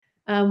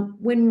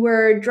when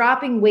we're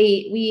dropping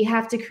weight, we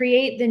have to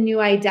create the new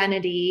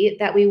identity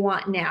that we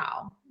want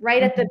now,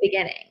 right at the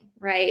beginning,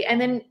 right? And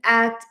then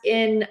act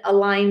in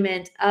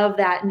alignment of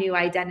that new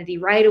identity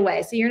right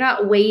away. So you're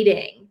not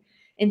waiting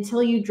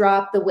until you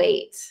drop the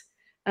weight.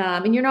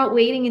 And you're not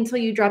waiting until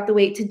you drop the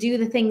weight to do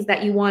the things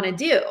that you want to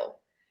do.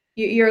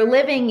 You're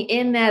living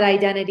in that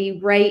identity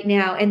right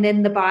now, and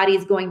then the body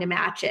is going to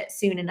match it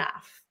soon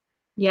enough.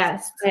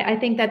 Yes. I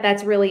think that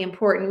that's really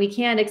important. We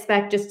can't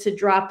expect just to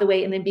drop the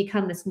weight and then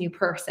become this new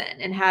person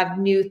and have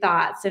new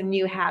thoughts and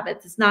new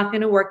habits. It's not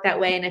going to work that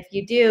way. And if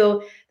you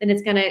do, then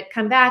it's going to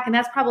come back. And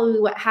that's probably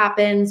what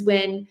happens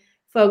when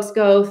folks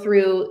go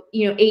through,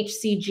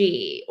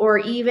 HCG or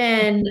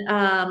even,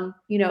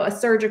 a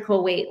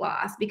surgical weight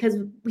loss, because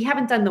we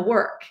haven't done the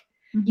work.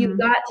 Mm-hmm. You've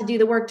got to do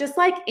the work, just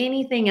like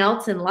anything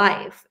else in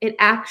life. It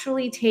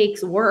actually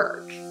takes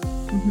work.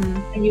 Mm-hmm.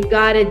 And you've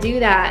got to do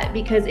that,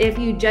 because if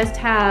you just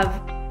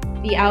have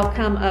the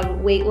outcome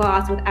of weight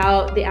loss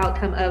without the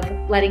outcome of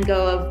letting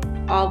go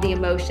of all the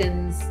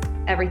emotions,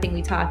 everything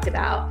we talked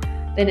about,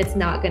 then it's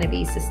not going to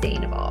be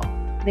sustainable.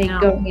 They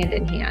go hand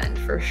in hand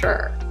for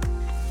sure.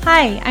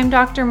 Hi, I'm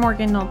Dr.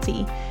 Morgan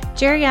Nolte,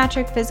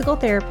 geriatric physical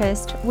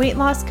therapist, weight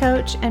loss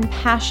coach, and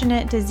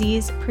passionate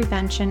disease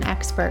prevention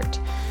expert.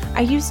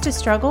 I used to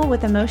struggle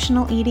with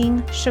emotional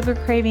eating, sugar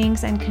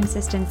cravings, and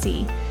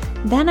consistency.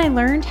 Then I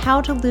learned how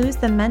to lose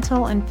the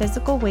mental and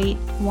physical weight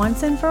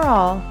once and for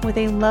all with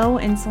a low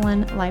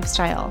insulin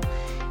lifestyle.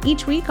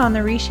 Each week on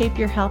the Reshape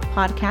Your Health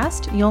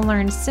podcast, you'll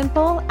learn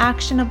simple,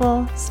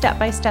 actionable,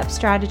 step-by-step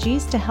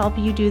strategies to help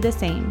you do the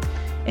same.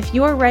 If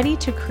you're ready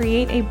to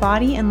create a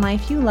body and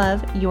life you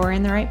love, you're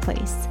in the right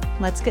place.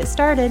 Let's get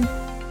started.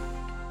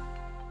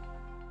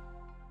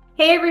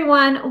 Hey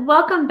everyone,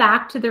 welcome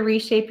back to the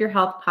Reshape Your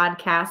Health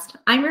podcast.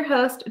 I'm your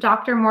host,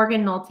 Dr.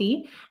 Morgan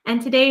Nolte,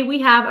 and today we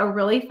have a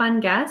really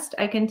fun guest.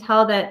 I can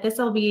tell that this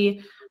will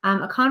be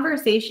a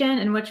conversation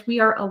in which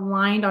we are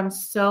aligned on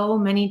so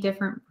many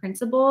different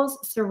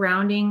principles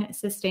surrounding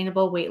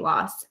sustainable weight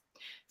loss.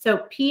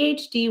 So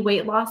PhD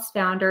weight loss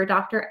founder,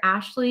 Dr.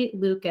 Ashley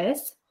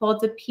Lucas,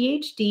 holds a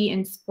PhD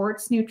in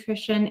sports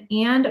nutrition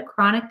and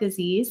chronic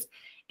disease,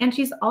 and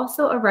she's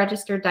also a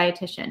registered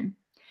dietitian.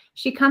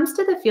 She comes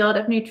to the field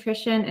of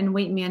nutrition and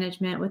weight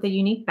management with a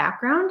unique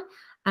background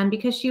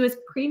because she was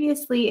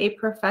previously a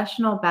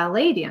professional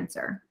ballet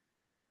dancer.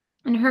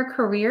 And her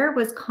career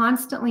was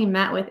constantly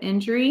met with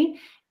injury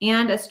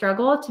and a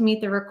struggle to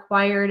meet the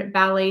required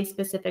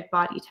ballet-specific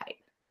body type.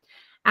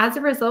 As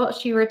a result,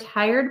 she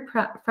retired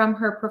from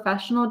her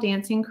professional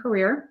dancing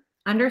career,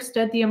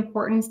 understood the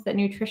importance that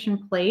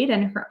nutrition played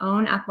in her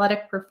own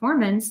athletic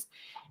performance,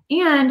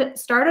 and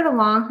started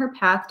along her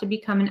path to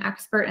become an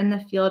expert in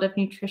the field of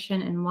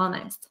nutrition and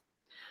wellness.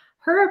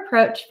 Her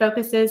approach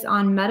focuses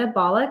on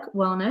metabolic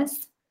wellness,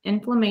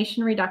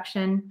 inflammation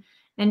reduction,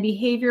 and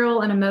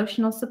behavioral and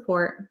emotional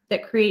support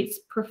that creates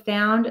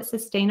profound,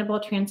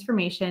 sustainable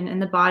transformation in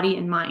the body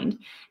and mind.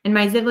 And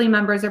my Zivli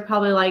members are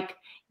probably like,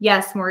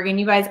 yes, Morgan,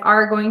 you guys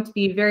are going to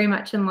be very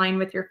much in line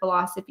with your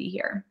philosophy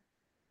here.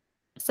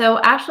 So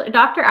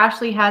Dr.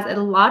 Ashley has a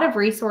lot of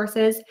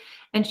resources,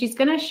 and she's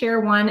going to share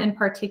one in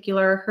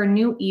particular, her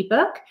new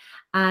ebook,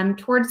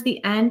 towards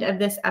the end of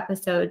this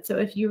episode. So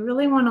if you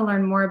really want to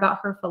learn more about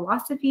her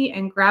philosophy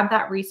and grab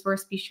that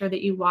resource, be sure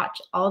that you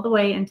watch all the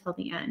way until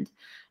the end.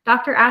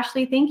 Dr.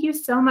 Ashley, thank you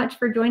so much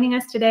for joining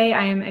us today.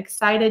 I am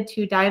excited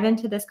to dive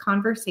into this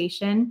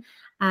conversation.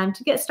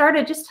 To get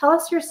started, just tell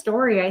us your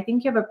story. I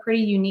think you have a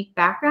pretty unique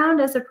background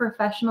as a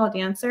professional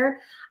dancer.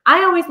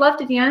 I always loved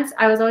to dance.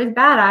 I was always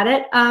bad at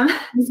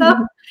it.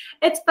 So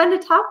it's fun to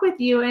talk with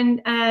you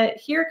and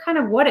hear kind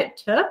of what it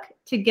took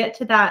to get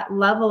to that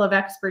level of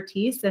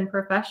expertise and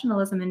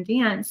professionalism in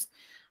dance.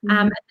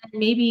 And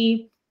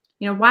maybe,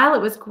 while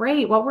it was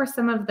great, what were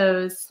some of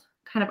those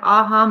kind of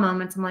aha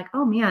moments? I'm like,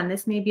 oh man,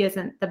 this maybe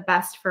isn't the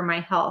best for my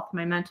health,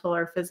 my mental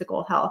or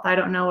physical health. I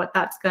don't know what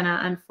that's going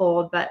to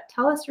unfold, but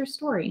tell us your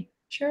story.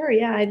 Sure.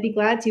 Yeah, I'd be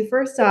glad to.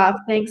 First off,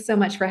 thanks so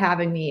much for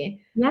having me.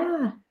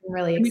 Yeah. I'm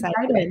really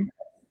excited.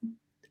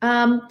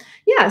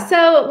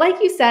 So like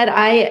you said,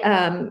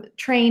 I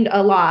trained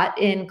a lot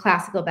in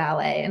classical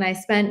ballet, and I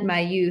spent my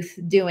youth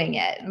doing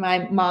it.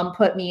 My mom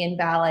put me in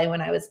ballet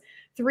when I was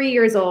 3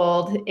 years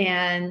old,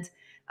 and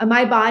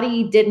my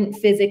body didn't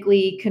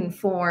physically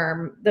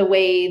conform the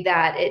way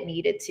that it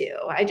needed to.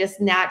 I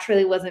just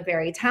naturally wasn't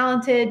very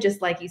talented.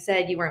 Just like you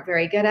said, you weren't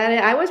very good at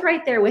it. I was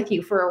right there with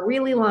you for a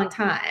really long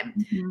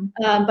time.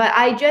 But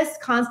I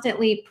just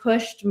constantly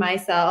pushed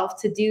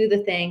myself to do the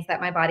things that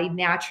my body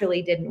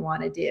naturally didn't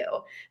want to do.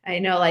 I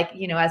know,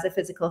 as a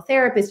physical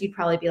therapist, you'd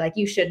probably be like,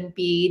 you shouldn't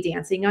be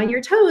dancing on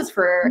your toes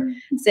for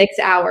 6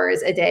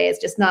 hours a day.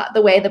 It's just not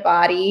the way the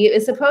body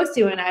is supposed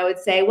to. And I would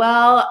say,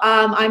 well,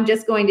 I'm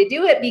just going to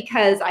do it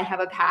because I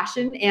have a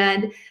passion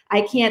and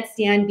I can't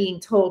stand being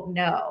told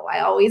no.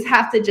 I always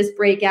have to just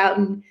break out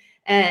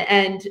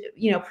and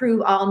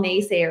prove all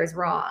naysayers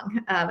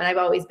wrong. And I've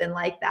always been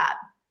like that.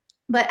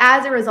 But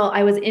as a result,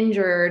 I was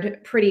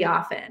injured pretty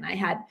often. I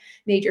had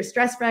major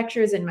stress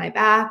fractures in my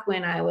back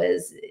when I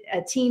was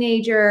a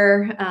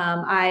teenager.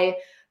 I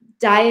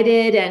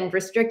dieted and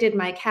restricted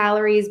my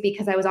calories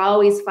because I was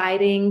always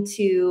fighting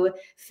to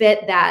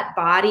fit that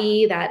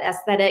body, that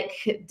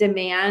aesthetic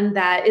demand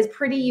that is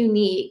pretty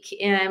unique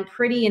and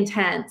pretty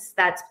intense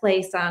that's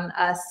placed on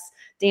us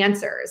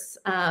dancers.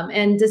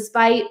 And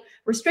despite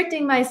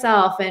restricting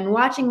myself and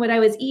watching what I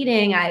was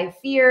eating, I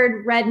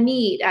feared red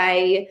meat.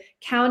 I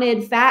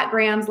counted fat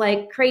grams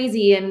like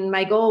crazy, and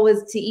my goal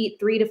was to eat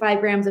 3 to 5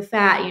 grams of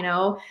fat,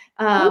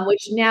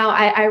 which now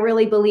I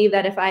really believe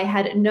that if I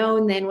had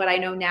known then what I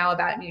know now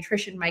about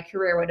nutrition, my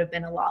career would have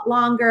been a lot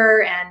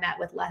longer and met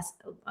with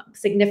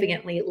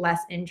significantly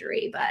less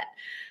injury. But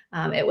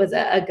it was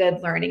a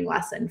good learning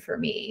lesson for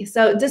me.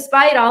 So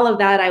despite all of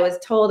that, I was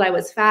told I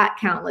was fat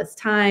countless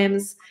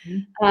times,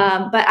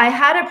 but I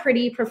had a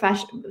pretty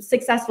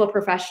successful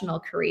professional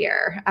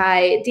career.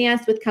 I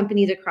danced with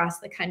companies across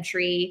the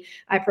country.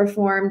 I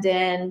performed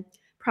in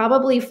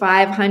probably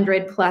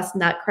 500 plus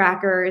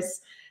nutcrackers,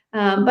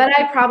 but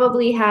I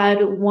probably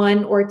had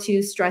 1 or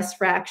 2 stress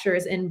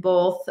fractures in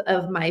both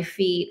of my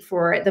feet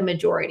for the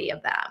majority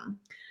of them.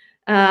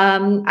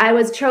 I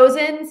was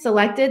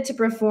selected to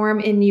perform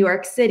in New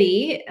York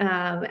City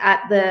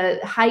at the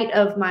height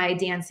of my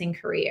dancing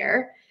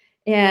career.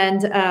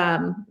 And,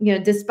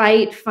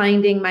 despite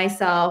finding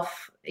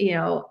myself,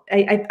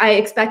 I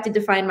expected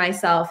to find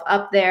myself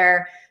up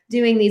there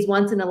doing these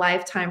once in a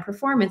lifetime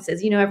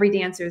performances. Every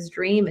dancer's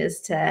dream is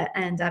to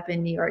end up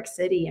in New York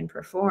City and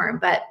perform.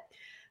 But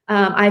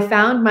I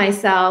found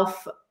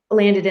myself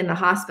landed in the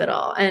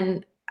hospital,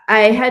 and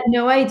I had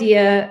no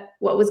idea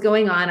what was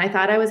going on. I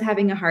thought I was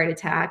having a heart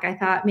attack. I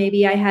thought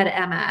maybe I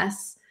had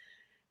MS,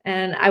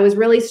 and I was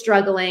really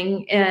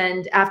struggling.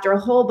 And after a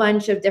whole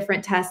bunch of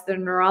different tests, the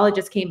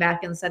neurologist came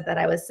back and said that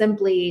I was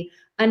simply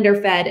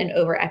underfed and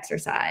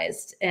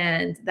overexercised,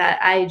 and that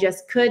I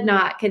just could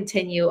not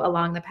continue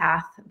along the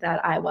path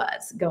that I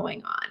was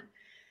going on.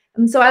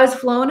 And so I was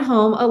flown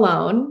home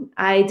alone.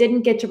 I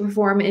didn't get to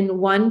perform in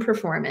one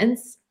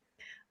performance.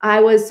 I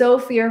was so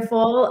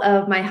fearful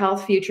of my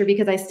health future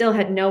because I still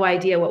had no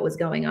idea what was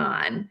going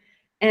on.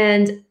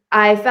 And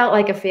I felt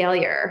like a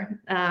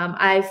failure.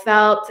 I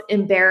felt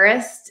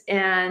embarrassed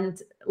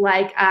and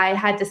like I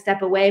had to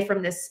step away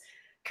from this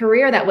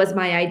career that was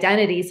my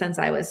identity since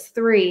I was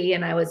 3,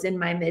 and I was in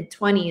my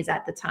mid-20s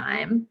at the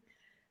time.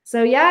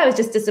 So yeah, I was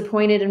just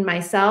disappointed in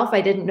myself.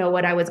 I didn't know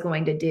what I was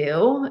going to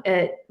do.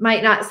 It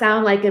might not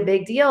sound like a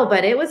big deal,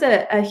 but it was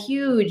a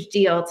huge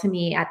deal to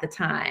me at the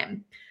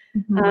time.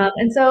 Mm-hmm.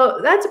 And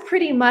so that's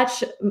pretty much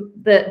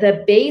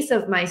the base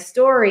of my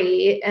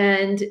story.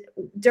 And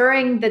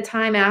during the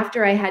time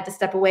after I had to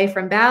step away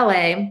from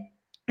ballet,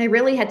 I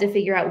really had to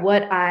figure out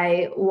what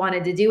I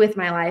wanted to do with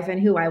my life and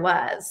who I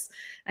was.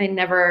 I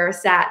never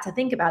sat to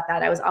think about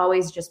that. I was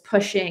always just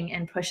pushing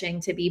and pushing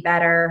to be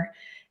better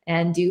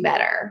and do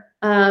better.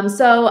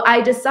 So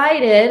I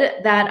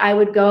decided that I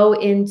would go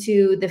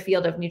into the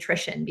field of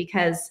nutrition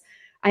because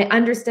I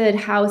understood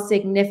how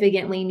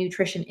significantly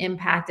nutrition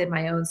impacted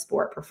my own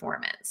sport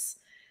performance.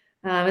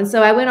 And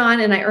so I went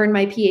on and I earned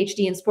my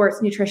PhD in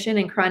sports nutrition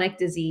and chronic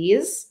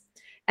disease.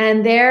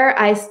 And there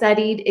I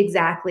studied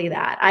exactly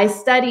that. I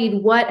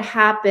studied what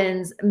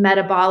happens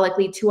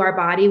metabolically to our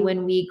body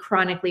when we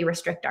chronically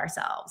restrict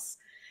ourselves.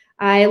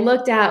 I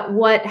looked at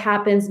what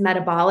happens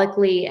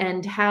metabolically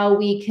and how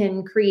we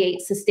can create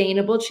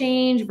sustainable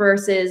change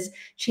versus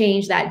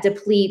change that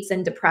depletes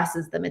and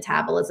depresses the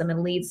metabolism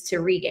and leads to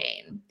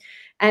regain.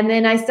 And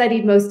then I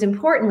studied, most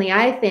importantly,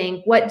 I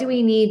think, what do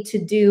we need to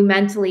do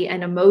mentally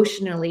and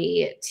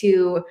emotionally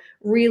to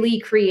really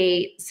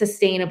create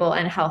sustainable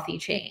and healthy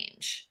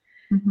change?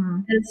 Mm-hmm.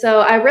 And so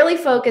I really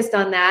focused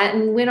on that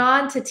and went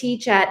on to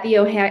teach at the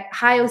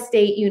Ohio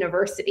State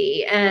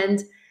University.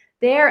 And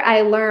there I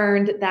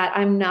learned that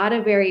I'm not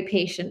a very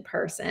patient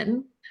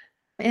person.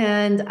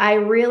 And I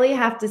really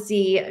have to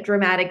see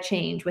dramatic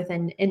change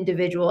within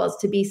individuals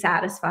to be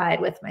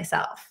satisfied with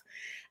myself.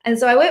 And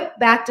so I went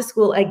back to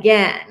school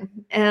again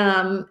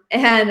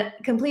and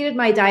completed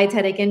my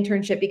dietetic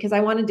internship because I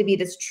wanted to be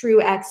this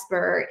true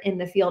expert in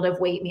the field of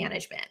weight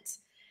management.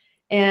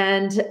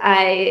 And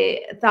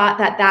I thought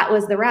that that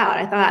was the route.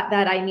 I thought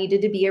that I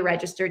needed to be a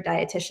registered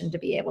dietitian to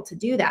be able to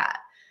do that.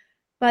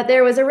 But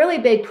there was a really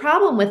big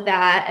problem with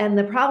that. And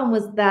the problem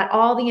was that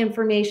all the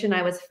information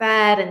I was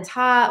fed and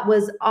taught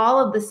was all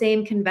of the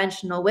same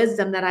conventional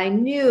wisdom that I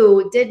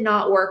knew did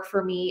not work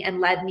for me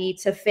and led me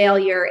to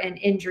failure and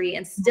injury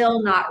and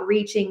still not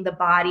reaching the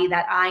body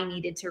that I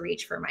needed to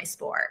reach for my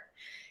sport.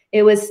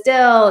 It was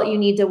still, you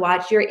need to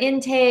watch your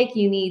intake,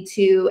 you need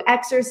to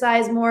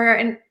exercise more.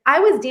 And I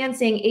was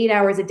dancing 8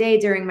 hours a day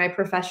during my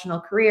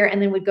professional career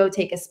and then would go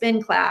take a spin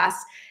class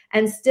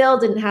and still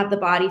didn't have the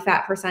body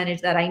fat percentage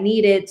that I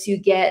needed to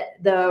get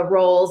the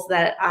roles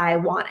that I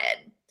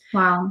wanted.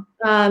 Wow.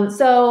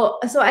 So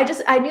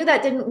I knew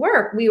that didn't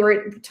work. We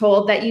were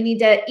told that you need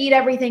to eat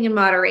everything in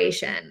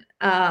moderation.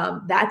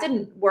 That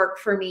didn't work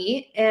for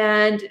me.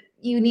 And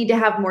you need to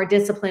have more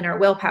discipline or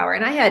willpower.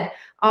 And I had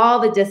all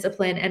the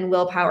discipline and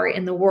willpower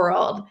in the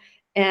world,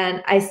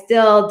 and I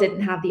still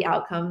didn't have the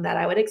outcome that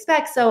I would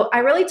expect. So I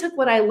really took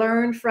what I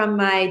learned from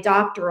my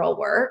doctoral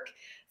work,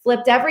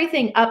 flipped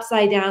everything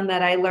upside down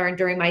that I learned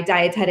during my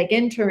dietetic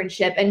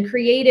internship and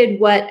created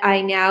what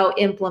we now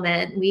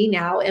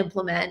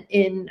implement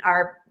in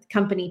our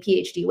company,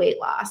 PhD Weight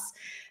Loss.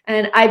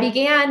 And I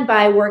began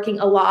by working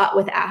a lot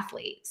with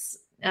athletes,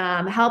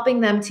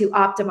 helping them to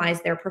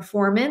optimize their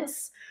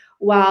performance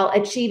while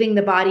achieving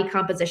the body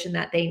composition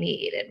that they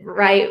need,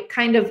 right?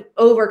 Kind of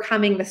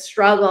overcoming the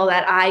struggle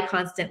that I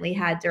constantly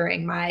had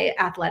during my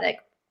athletic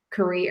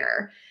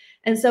career.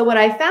 And so what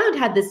I found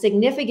had the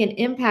significant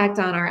impact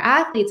on our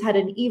athletes had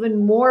an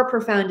even more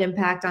profound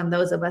impact on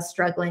those of us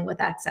struggling with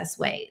excess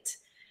weight.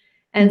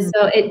 And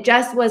so it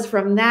just was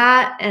from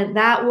that and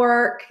that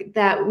work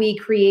that we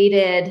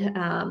created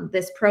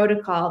this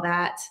protocol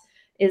that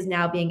is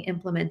now being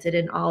implemented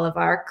in all of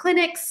our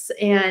clinics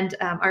and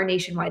our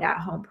nationwide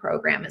at-home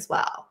program as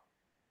well.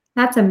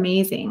 That's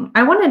amazing.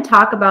 I want to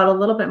talk about a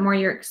little bit more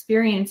your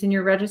experience in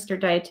your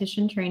registered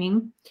dietitian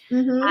training,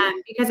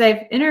 because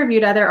I've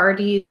interviewed other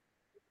RDs.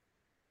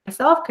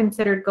 Myself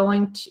considered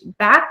going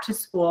back to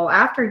school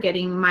after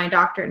getting my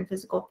doctorate in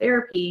physical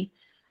therapy.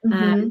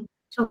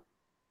 So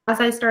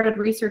as I started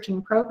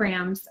researching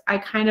programs, I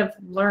kind of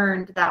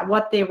learned that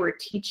what they were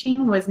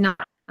teaching was not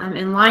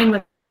in line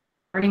with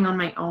learning on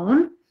my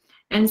own.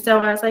 And so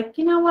I was like,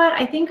 you know what?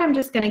 I think I'm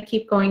just going to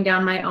keep going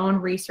down my own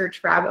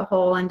research rabbit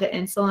hole into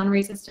insulin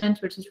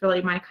resistance, which is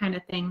really my kind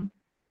of thing.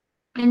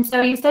 And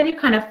so you said you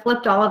kind of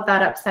flipped all of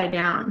that upside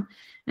down.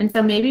 And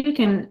so maybe we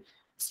can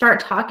start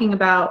talking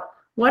about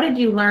what did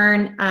you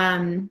learn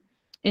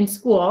in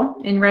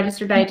school, in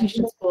registered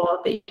dietitian school,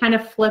 that you kind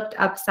of flipped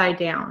upside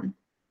down?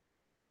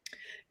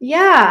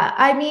 Yeah,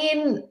 I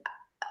mean,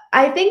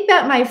 I think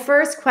that my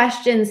first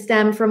question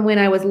stemmed from when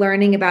I was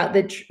learning about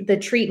the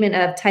treatment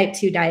of type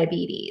 2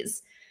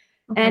 diabetes.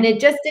 And it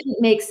just didn't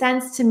make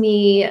sense to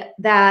me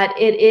that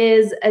it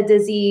is a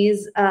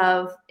disease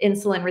of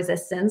insulin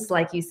resistance,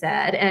 like you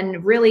said,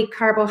 and really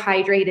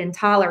carbohydrate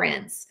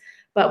intolerance.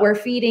 But we're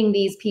feeding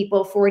these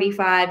people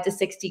 45 to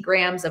 60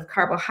 grams of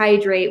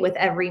carbohydrate with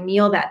every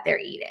meal that they're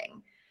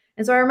eating.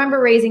 And so I remember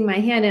raising my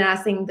hand and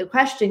asking the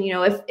question, you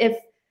know, if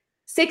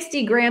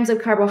 60 grams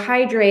of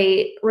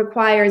carbohydrate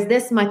requires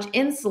this much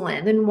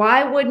insulin, then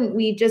why wouldn't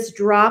we just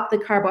drop the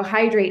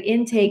carbohydrate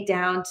intake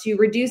down to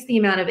reduce the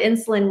amount of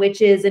insulin,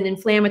 which is an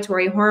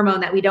inflammatory hormone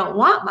that we don't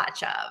want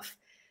much of?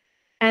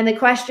 And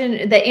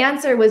the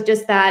answer was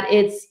just that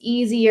it's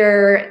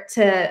easier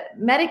to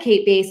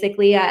medicate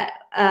basically at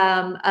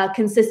a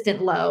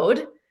consistent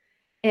load.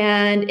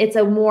 And it's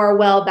a more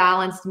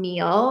well-balanced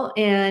meal.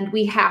 And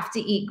we have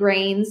to eat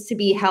grains to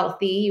be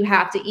healthy. You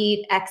have to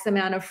eat X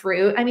amount of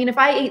fruit. I mean, if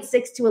I ate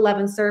 6 to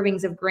 11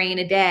 servings of grain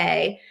a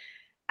day,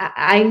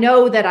 I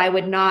know that I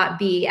would not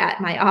be at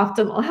my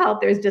optimal health.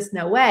 There's just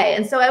no way.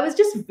 And so I was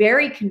just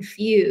very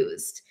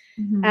confused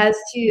as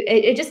to,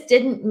 it just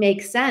didn't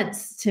make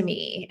sense to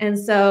me. And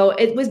so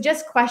it was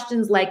just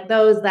questions like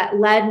those that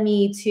led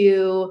me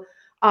to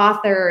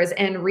authors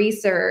and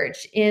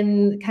research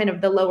in kind of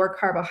the lower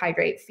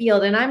carbohydrate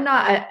field. And I'm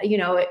not,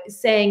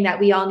 saying that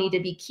we all need to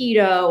be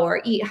keto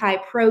or eat high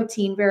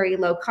protein, very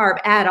low carb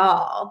at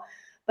all.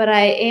 But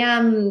I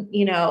am,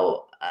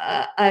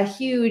 a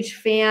huge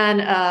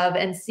fan of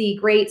and see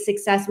great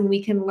success when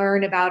we can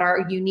learn about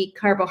our unique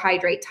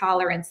carbohydrate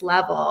tolerance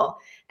level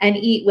and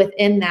eat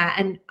within that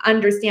and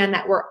understand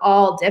that we're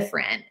all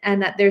different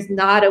and that there's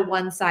not a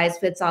one size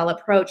fits all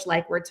approach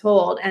like we're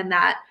told, and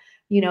that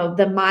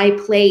the my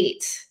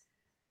plate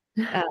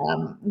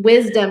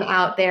wisdom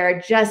out there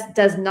just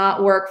does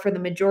not work for the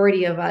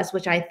majority of us,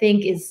 which I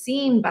think is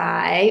seen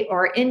by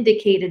or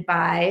indicated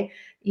by,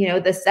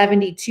 the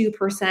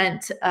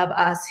 72% of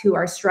us who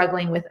are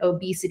struggling with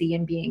obesity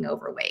and being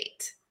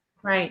overweight.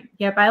 Right.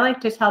 Yep. I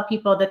like to tell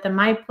people that the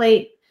My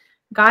Plate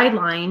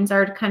guidelines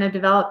are kind of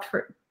developed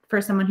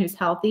for someone who's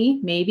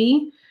healthy,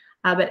 maybe,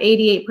 but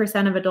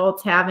 88% of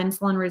adults have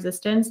insulin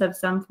resistance of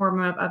some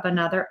form of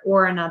another.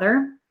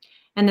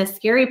 And the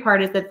scary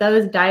part is that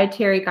those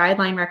dietary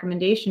guideline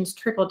recommendations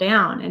trickle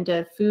down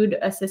into food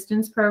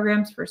assistance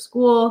programs for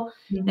school,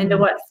 into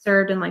what's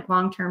served in like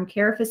long-term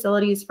care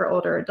facilities for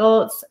older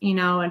adults.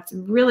 It's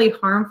really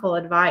harmful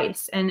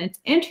advice. And it's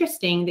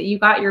interesting that you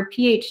got your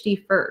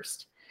PhD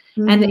first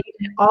and that you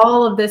did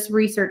all of this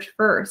research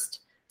first,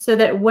 so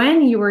that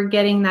when you were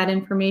getting that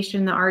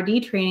information in the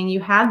RD training, you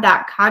had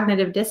that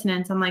cognitive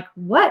dissonance. I'm like,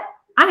 what?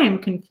 I am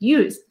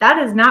confused. That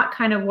is not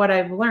kind of what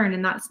I've learned.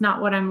 And that's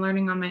not what I'm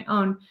learning on my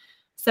own.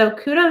 So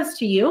kudos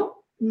to you,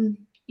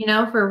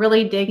 for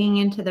really digging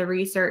into the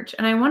research.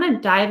 And I want to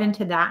dive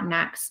into that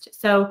next.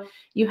 So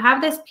you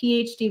have this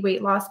PhD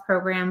weight loss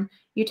program.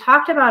 You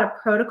talked about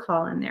a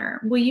protocol in there.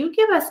 Will you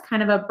give us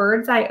kind of a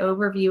bird's eye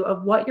overview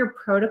of what your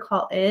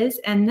protocol is?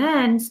 And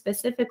then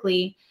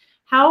specifically,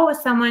 how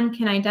someone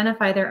can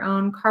identify their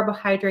own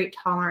carbohydrate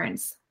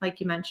tolerance, like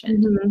you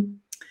mentioned?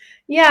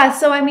 Yeah.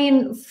 So, I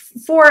mean,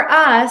 for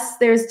us,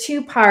 there's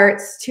two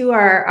parts to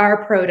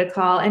our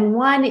protocol. And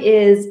one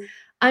is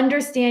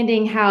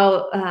understanding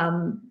how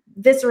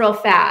visceral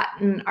fat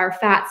and our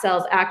fat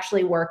cells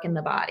actually work in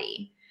the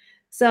body.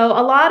 So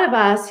a lot of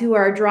us who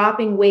are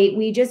dropping weight,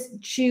 we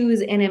just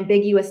choose an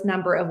ambiguous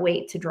number of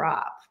weight to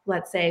drop.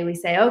 let's say we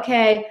say,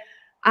 okay,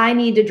 I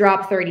need to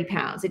drop 30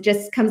 pounds. It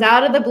just comes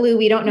out of the blue.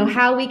 We don't know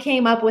how we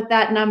came up with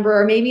that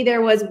number. Or maybe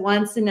there was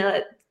once in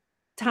a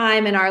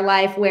time in our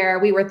life where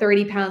we were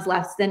 30 pounds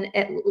less and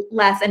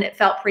it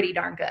felt pretty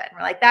darn good.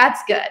 We're like,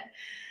 that's good.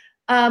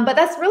 But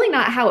that's really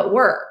not how it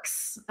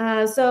works.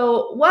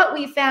 So what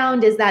we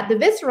found is that the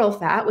visceral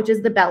fat, which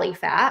is the belly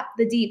fat,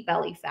 the deep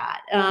belly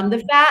fat,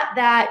 the fat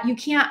that you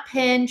can't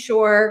pinch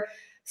or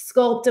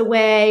sculpt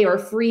away or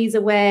freeze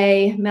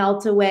away,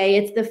 melt away.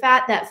 It's the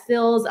fat that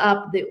fills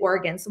up the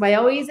organ. So I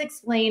always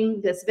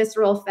explain this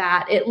visceral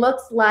fat. It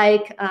looks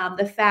like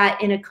the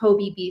fat in a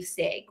Kobe beef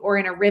steak or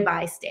in a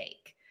ribeye steak.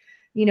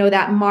 You know,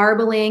 that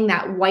marbling,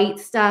 that white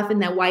stuff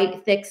and the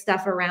white thick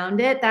stuff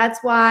around it. That's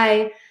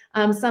why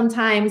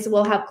sometimes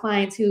we'll have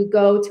clients who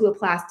go to a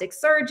plastic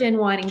surgeon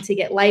wanting to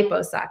get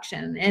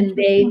liposuction, and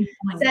they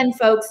send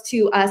folks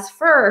to us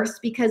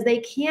first because they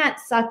can't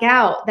suck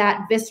out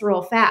that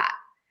visceral fat.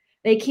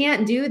 They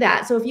can't do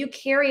that. So if you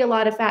carry a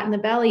lot of fat in the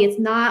belly, it's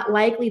not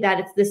likely that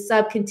it's the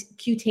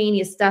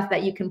subcutaneous stuff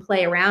that you can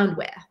play around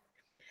with.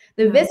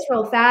 The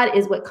visceral fat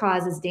is what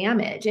causes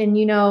damage. And,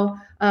 you know,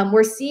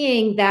 we're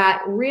seeing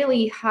that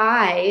really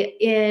high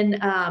in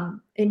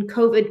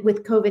COVID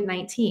with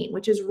COVID-19,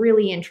 which is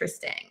really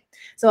interesting.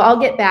 So I'll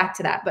get back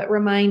to that, but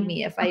remind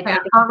me if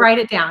I'll write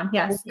it down.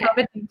 Yes.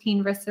 Okay.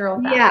 COVID-19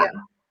 visceral fat. Yeah.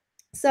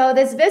 So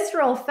this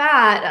visceral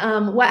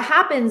fat, what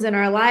happens in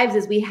our lives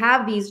is we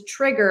have these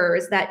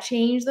triggers that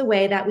change the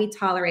way that we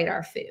tolerate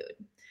our food.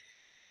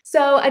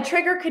 So a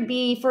trigger could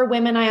be, for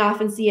women, I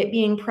often see it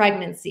being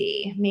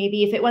pregnancy.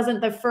 Maybe if it wasn't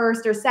the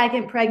first or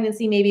second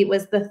pregnancy, maybe it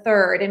was the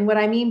third. And what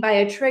I mean by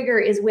a trigger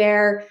is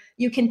where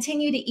you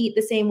continue to eat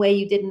the same way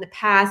you did in the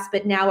past,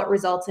 but now it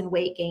results in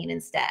weight gain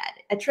instead.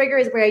 A trigger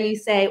is where you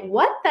say,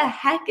 what the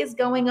heck is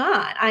going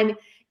on? I'm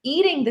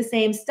eating the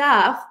same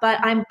stuff, but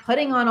I'm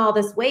putting on all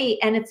this weight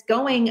and it's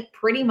going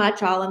pretty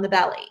much all in the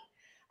belly.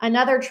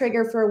 Another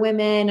trigger for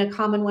women, a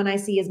common one I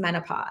see, is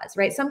menopause,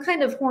 right? Some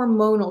kind of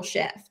hormonal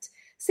shift.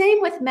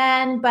 Same with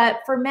men, but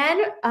for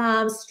men,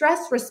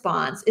 stress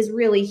response is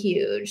really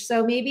huge.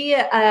 So maybe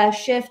a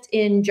shift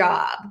in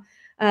job,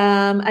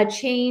 a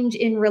change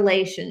in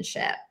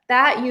relationship.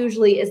 That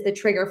usually is the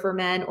trigger for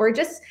men, or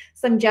just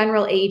some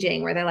general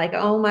aging where they're like,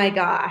 oh my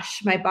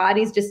gosh, my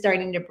body's just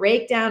starting to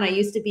break down. I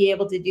used to be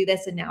able to do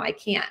this and now I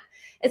can't.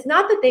 It's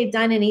not that they've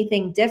done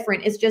anything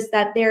different. It's just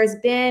that there's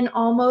been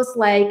almost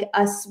like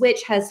a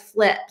switch has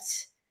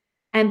flipped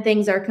and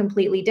things are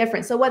completely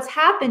different. So what's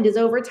happened is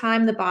over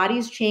time, the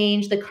body's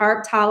changed, the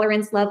carb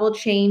tolerance level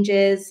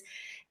changes,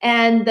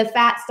 and the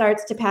fat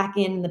starts to pack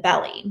in the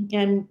belly.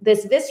 And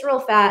this visceral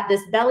fat, this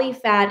belly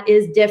fat,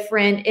 is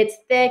different. It's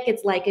thick,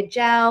 it's like a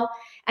gel,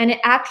 and it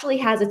actually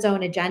has its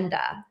own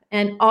agenda.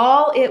 And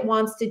all it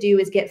wants to do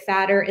is get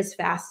fatter as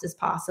fast as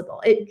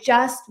possible. It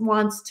just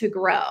wants to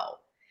grow.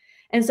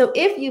 And so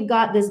if you've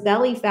got this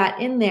belly fat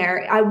in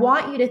there, I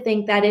want you to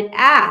think that it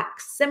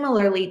acts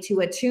similarly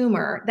to a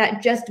tumor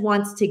that just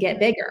wants to get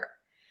bigger.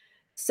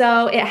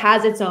 So it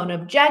has its own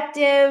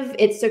objective.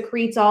 It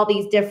secretes all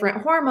these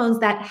different hormones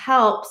that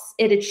helps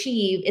it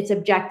achieve its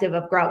objective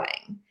of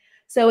growing.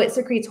 So it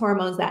secretes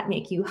hormones that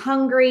make you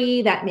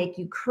hungry, that make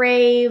you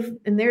crave,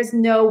 and there's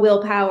no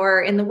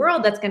willpower in the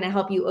world that's going to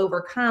help you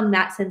overcome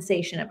that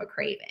sensation of a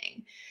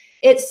craving.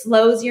 It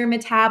slows your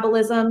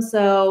metabolism,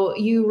 so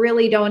you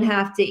really don't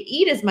have to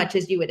eat as much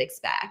as you would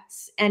expect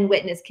and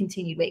witness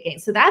continued weight gain.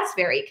 So that's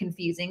very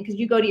confusing because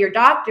you go to your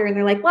doctor and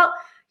they're like, well,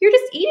 you're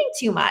just eating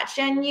too much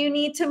and you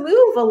need to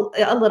move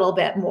a little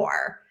bit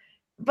more.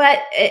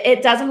 But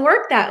it doesn't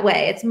work that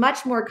way. It's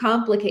much more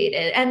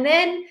complicated. And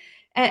then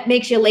it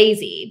makes you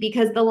lazy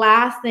because the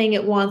last thing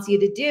it wants you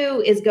to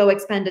do is go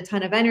expend a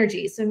ton of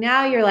energy. So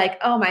now you're like,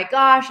 oh my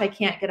gosh, I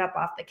can't get up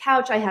off the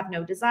couch. I have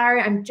no desire.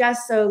 I'm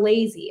just so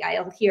lazy.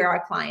 I'll hear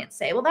our clients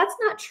say, well, that's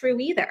not true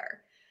either.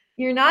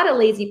 You're not a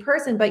lazy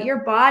person, but your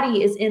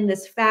body is in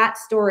this fat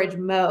storage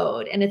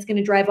mode, and it's going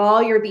to drive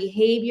all your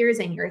behaviors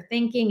and your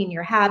thinking and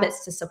your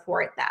habits to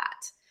support that.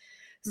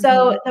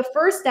 So the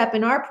first step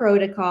in our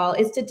protocol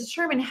is to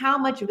determine how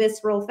much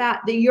visceral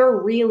fat that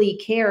you're really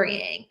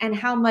carrying and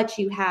how much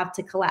you have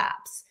to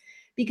collapse.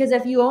 Because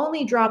if you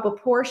only drop a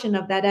portion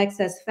of that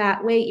excess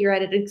fat weight, you're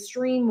at an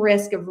extreme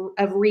risk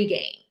of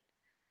regain,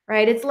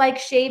 right? It's like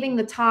shaving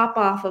the top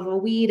off of a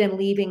weed and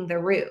leaving the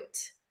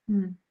root.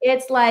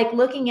 It's like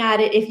looking at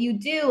it, if you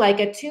do like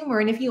a tumor,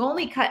 and if you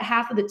only cut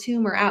half of the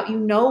tumor out, you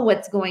know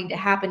what's going to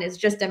happen. It's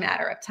just a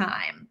matter of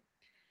time.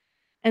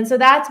 And so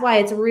that's why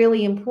it's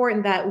really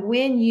important that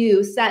when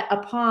you set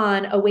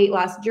upon a weight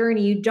loss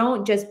journey, you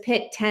don't just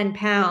pick 10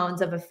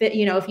 pounds of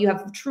if you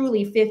have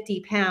truly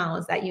 50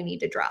 pounds that you need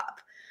to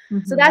drop.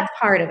 So that's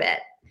part of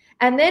it.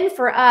 And then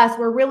for us,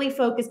 we're really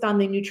focused on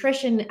the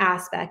nutrition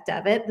aspect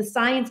of it, the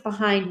science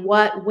behind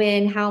what,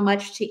 when, how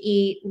much to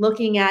eat,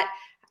 looking at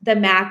the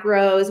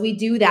macros. We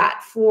do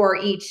that for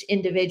each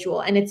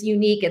individual, and it's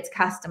unique, it's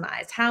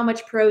customized. How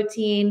much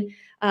protein?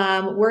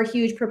 We're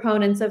huge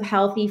proponents of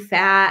healthy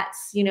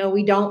fats. You know,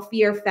 we don't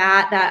fear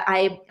fat. That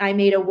I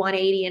made a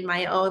 180 in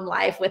my own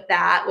life with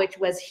that, which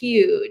was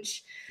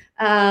huge.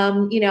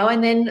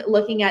 And then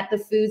looking at the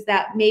foods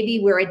that maybe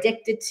we're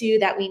addicted to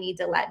that we need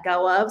to let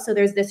go of. So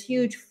there's this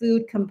huge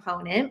food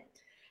component.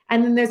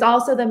 And then there's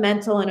also the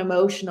mental and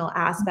emotional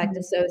aspect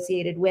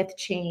associated with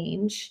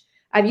change.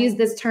 I've used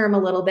this term a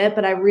little bit,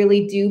 but I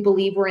really do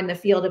believe we're in the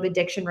field of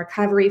addiction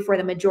recovery for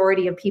the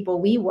majority of people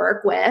we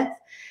work with.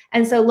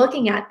 And so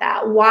looking at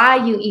that,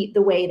 why you eat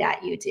the way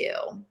that you do.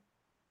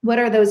 What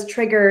are those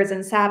triggers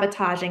and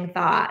sabotaging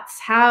thoughts?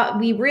 How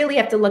we really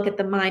have to look at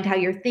the mind, how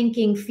you're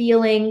thinking,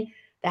 feeling,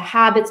 the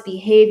habits,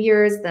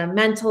 behaviors, the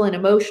mental and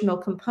emotional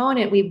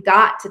component we've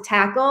got to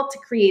tackle to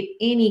create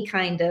any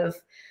kind of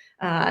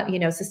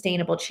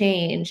sustainable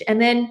change.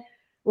 And then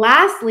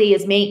lastly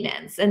is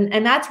maintenance.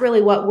 And that's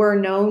really what we're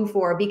known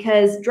for,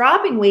 because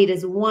dropping weight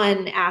is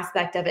one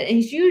aspect of it. And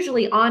it's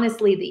usually,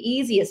 honestly, the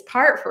easiest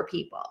part for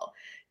people.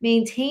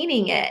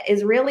 Maintaining it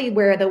is really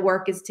where the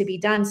work is to be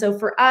done. So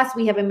for us,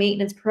 we have a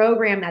maintenance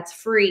program that's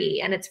free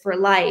and it's for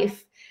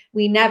life.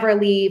 We never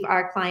leave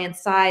our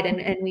client's side,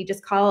 and we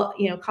just call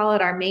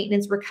it our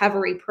maintenance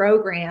recovery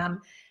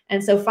program.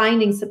 And so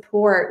finding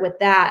support with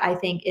that, I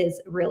think, is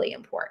really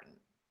important.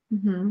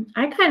 Mm-hmm.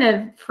 I kind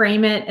of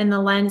frame it in the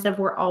lens of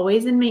we're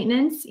always in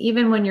maintenance.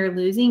 Even when you're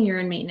losing,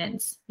 you're in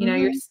maintenance.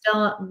 You're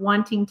still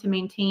wanting to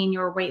maintain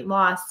your weight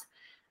loss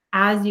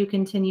as you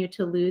continue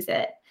to lose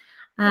it.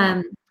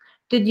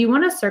 Did you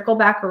want to circle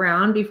back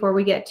around before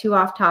we get too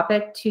off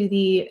topic to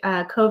the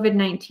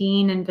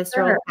COVID-19 and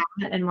visceral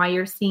fat, and why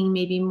you're seeing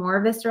maybe more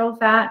visceral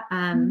fat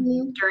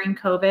during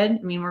COVID?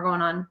 I mean, we're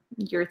going on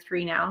year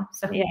 3 now.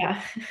 So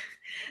yeah.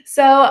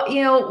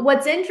 So,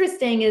 what's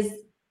interesting is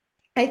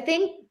I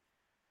think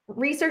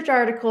research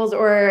articles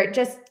or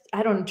just,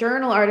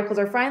 journal articles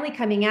are finally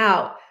coming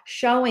out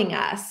showing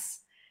us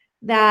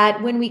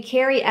that when we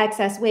carry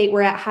excess weight,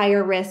 we're at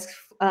higher risk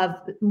of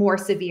more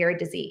severe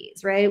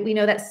disease, right? We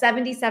know that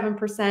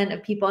 77%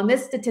 of people, and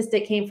this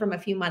statistic came from a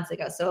few months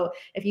ago, so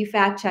if you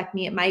fact check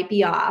me, it might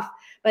be off,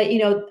 but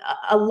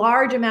a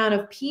large amount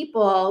of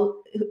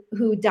people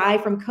who die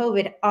from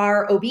COVID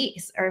are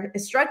obese or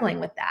struggling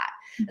with that.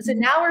 So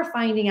now we're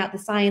finding out the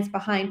science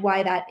behind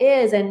why that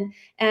is.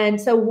 And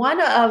so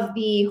one of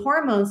the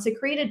hormones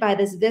secreted by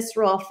this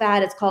visceral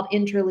fat is called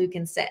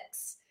interleukin-6.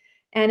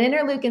 And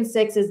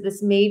interleukin-6 is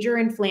this major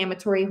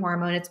inflammatory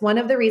hormone. It's one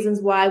of the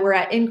reasons why we're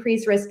at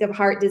increased risk of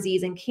heart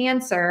disease and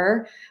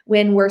cancer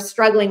when we're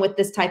struggling with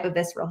this type of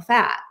visceral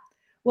fat.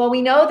 Well,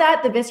 we know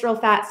that the visceral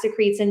fat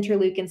secretes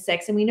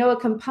interleukin-6, and we know a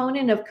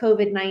component of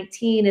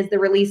COVID-19 is the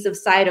release of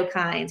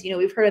cytokines.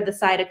 We've heard of the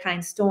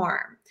cytokine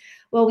storm.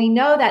 Well, we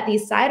know that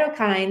these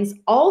cytokines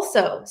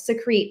also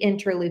secrete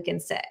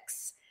interleukin-6,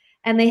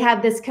 and they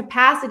have this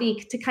capacity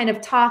to kind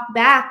of talk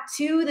back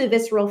to the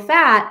visceral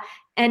fat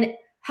and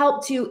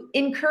help to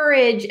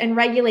encourage and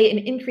regulate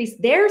and increase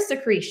their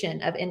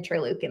secretion of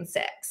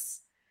interleukin-6.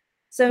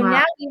 So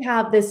now you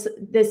have this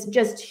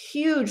just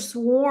huge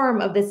swarm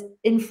of this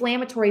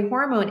inflammatory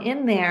hormone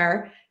in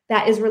there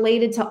that is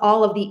related to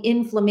all of the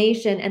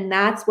inflammation, and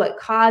that's what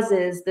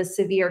causes the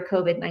severe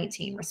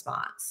COVID-19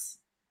 response.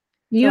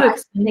 You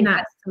explained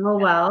that so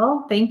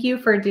well. Thank you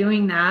for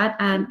doing that.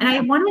 And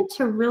I wanted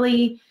to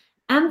really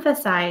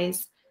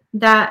emphasize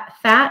that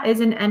fat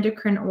is an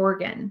endocrine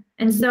organ.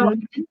 And so I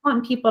didn't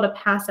want people to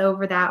pass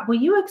over that. Will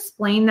you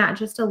explain that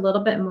just a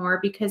little bit more?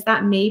 Because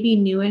that may be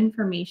new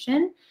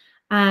information.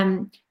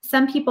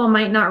 Some people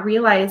might not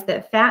realize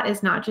that fat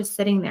is not just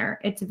sitting there.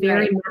 It's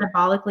very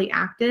metabolically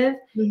active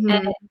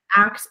and it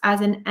acts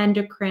as an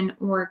endocrine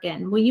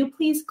organ. Will you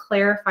please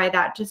clarify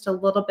that just a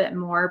little bit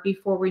more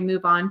before we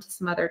move on to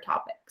some other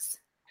topics?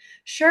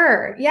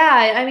 Sure.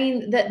 Yeah. I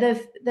mean,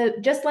 the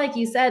just like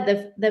you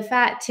said, the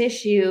fat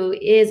tissue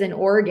is an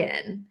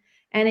organ,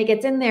 and it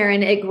gets in there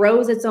and it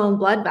grows its own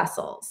blood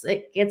vessels.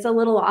 It gets a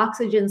little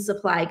oxygen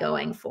supply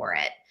going for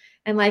it.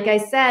 And like I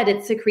said,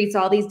 it secretes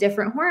all these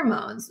different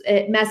hormones.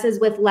 It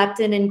messes with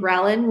leptin and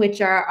ghrelin, which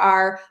are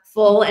our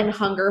full and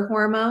hunger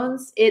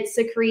hormones. It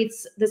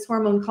secretes this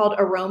hormone called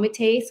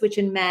aromatase, which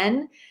in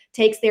men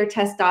takes their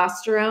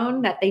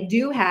testosterone that they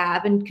do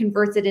have and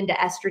converts it into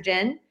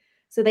estrogen.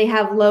 So they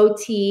have low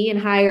T and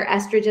higher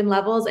estrogen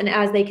levels. And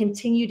as they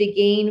continue to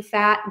gain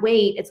fat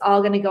weight, it's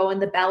all going to go in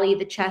the belly,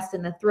 the chest,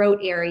 and the throat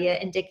area,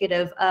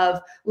 indicative of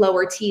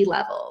lower T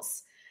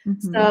levels.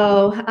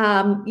 So,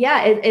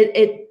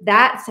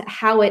 that's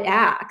how it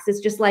acts. It's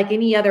just like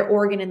any other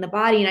organ in the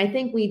body. And I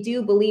think we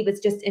do believe it's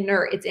just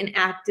inert. It's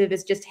inactive.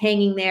 It's just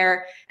hanging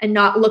there and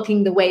not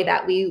looking the way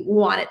that we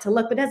want it to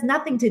look, but it has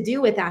nothing to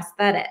do with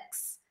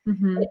aesthetics.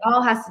 It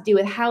all has to do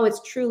with how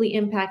it's truly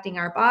impacting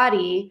our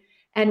body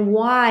and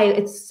why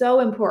it's so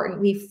important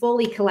we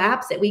fully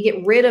collapse it. We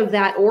get rid of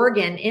that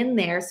organ in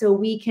there so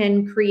we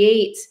can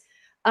create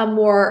a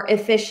more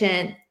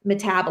efficient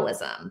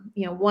metabolism,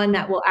 one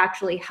that will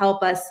actually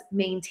help us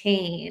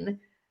maintain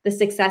the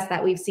success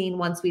that we've seen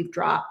once we've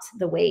dropped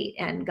the weight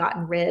and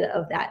gotten rid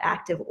of that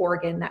active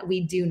organ that we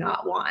do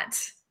not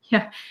want.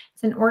 Yeah,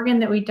 it's an organ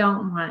that we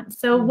don't want.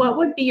 So what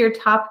would be your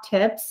top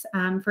tips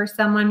for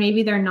someone,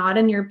 maybe they're not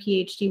in your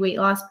PhD weight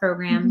loss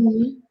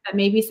program, but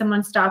maybe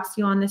someone stops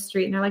you on the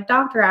street and they're like,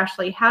 Dr.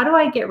 Ashley, how do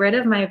I get rid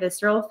of my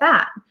visceral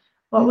fat?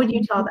 what would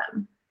you tell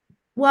them?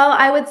 Well,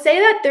 I would say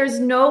that there's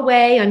no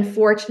way,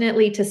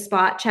 unfortunately, to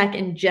spot check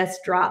and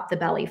just drop the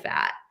belly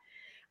fat.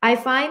 I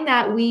find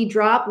that we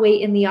drop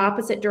weight in the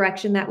opposite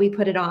direction that we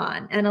put it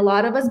on. And a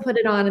lot of us put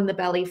it on in the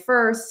belly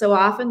first. So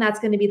often that's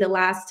going to be the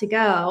last to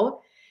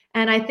go.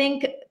 And I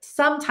think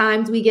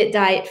sometimes we get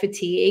diet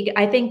fatigue.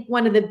 I think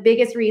one of the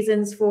biggest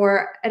reasons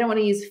for, I don't want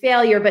to use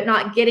failure, but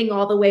not getting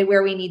all the way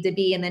where we need to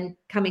be and then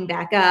coming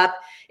back up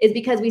is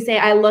because we say,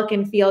 I look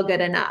and feel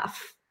good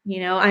enough.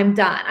 I'm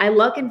done. I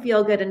look and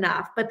feel good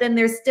enough. But then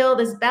there's still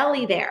this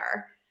belly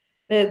there,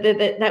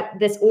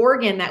 this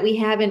organ that we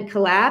haven't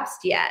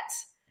collapsed yet.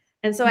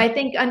 And so I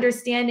think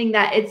understanding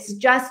that it's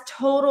just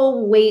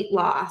total weight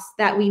loss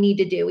that we need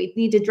to do. We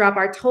need to drop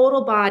our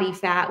total body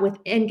fat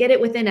and get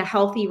it within a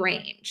healthy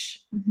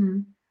range.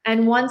 Mm-hmm.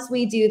 And once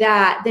we do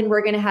that, then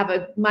we're going to have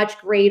a much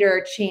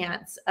greater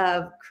chance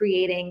of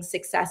creating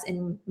success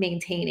in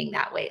maintaining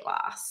that weight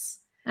loss.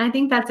 I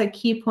think that's a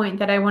key point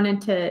that I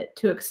wanted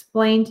to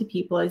explain to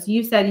people. Is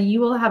you said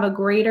you will have a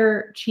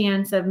greater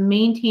chance of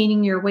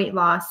maintaining your weight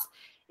loss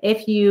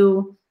if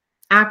you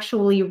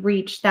actually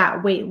reach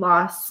that weight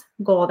loss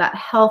goal, that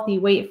healthy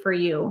weight for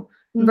you,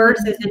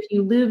 versus if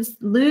you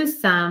lose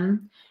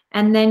some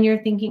and then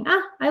you're thinking,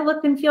 I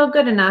look and feel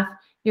good enough,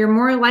 you're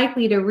more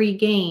likely to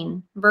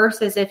regain,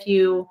 versus if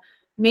you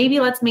maybe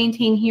let's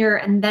maintain here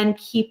and then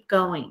keep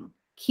going.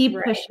 Keep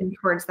pushing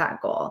towards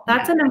that goal.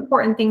 That's an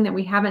important thing that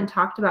we haven't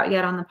talked about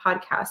yet on the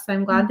podcast. So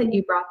I'm glad that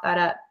you brought that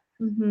up.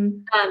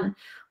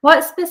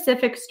 What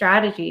specific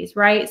strategies,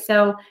 right?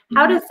 So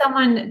how does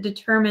someone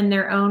determine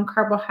their own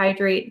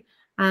carbohydrate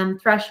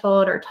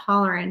threshold or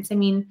tolerance? I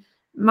mean,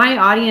 my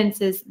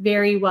audience is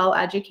very well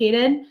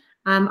educated.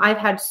 I've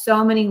had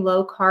so many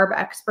low carb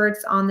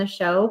experts on the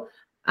show.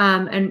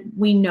 And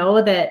we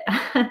know that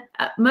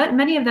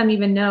many of them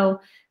even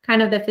know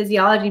kind of the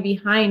physiology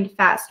behind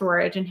fat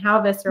storage and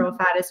how visceral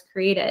fat is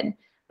created.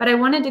 But I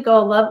wanted to go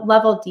a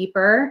level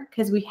deeper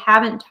because we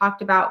haven't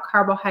talked about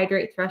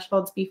carbohydrate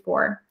thresholds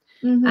before.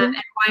 And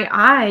why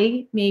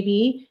I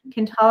maybe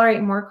can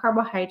tolerate more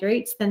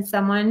carbohydrates than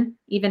someone,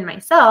 even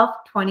myself,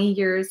 20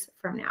 years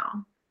from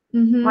now.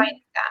 Why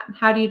is that?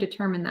 How do you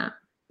determine that?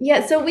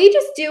 Yeah, so we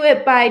just do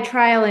it by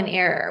trial and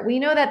error. We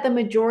know that the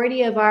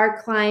majority of our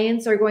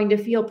clients are going to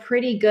feel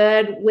pretty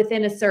good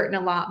within a certain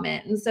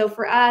allotment. And so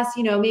for us,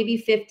 maybe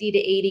 50 to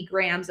 80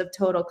 grams of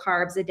total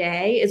carbs a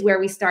day is where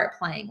we start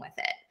playing with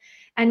it.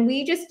 And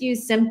we just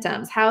use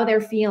symptoms, how they're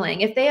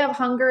feeling. If they have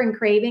hunger and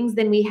cravings,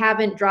 then we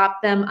haven't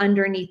dropped them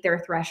underneath their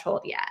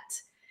threshold yet.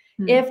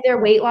 If their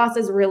weight loss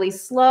is really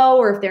slow,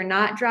 or if they're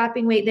not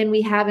dropping weight, then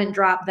we haven't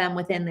dropped them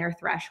within their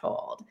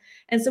threshold.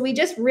 And so we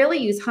just really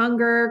use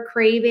hunger,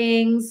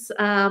 cravings,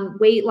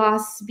 weight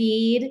loss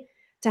speed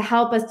to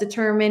help us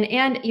determine,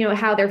 and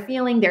how they're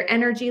feeling, their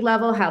energy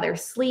level, how their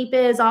sleep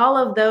is. All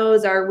of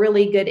those are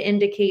really good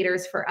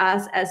indicators for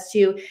us as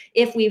to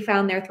if we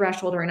found their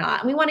threshold or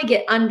not. And we want to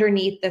get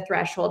underneath the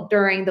threshold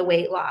during the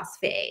weight loss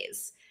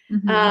phase.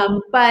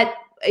 But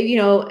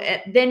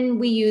then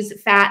we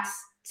use fats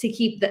to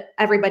keep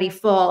everybody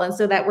full, and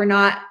so that we're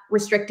not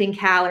restricting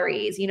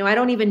calories. I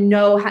don't even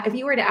know if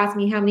you were to ask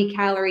me how many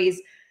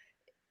calories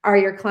are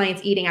your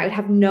clients eating, I would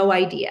have no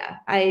idea.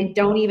 I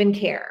don't even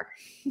care.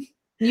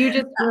 You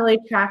just really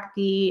track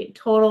the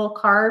total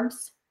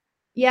carbs.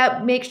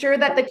 Yep. Make sure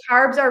that the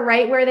carbs are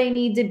right where they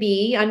need to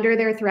be, under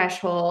their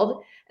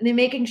threshold. And then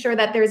making sure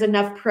that there's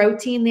enough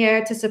protein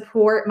there to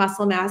support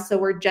muscle mass. So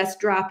we're just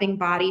dropping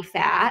body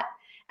fat.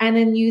 And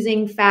then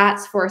using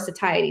fats for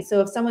satiety.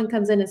 So if someone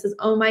comes in and says,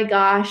 oh my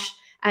gosh,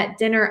 at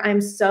dinner,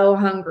 I'm so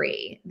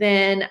hungry,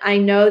 then I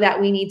know that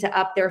we need to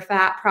up their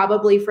fat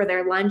probably for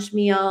their lunch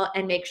meal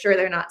and make sure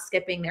they're not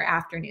skipping their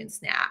afternoon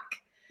snack.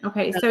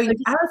 Okay. So I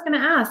was going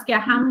to ask,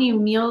 how many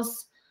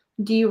meals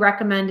do you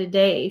recommend a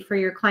day for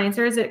your clients,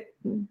 or is it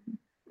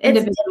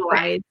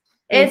individualized?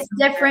 It's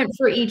different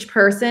for each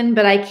person,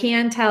 but I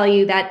can tell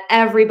you that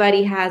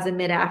everybody has a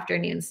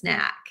mid-afternoon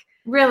snack.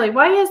 Really?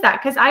 Why is that?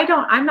 Because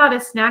I'm not a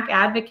snack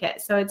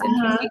advocate. So it's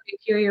interesting to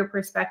hear your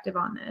perspective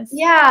on this.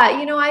 Yeah.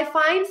 I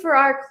find for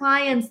our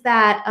clients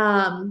that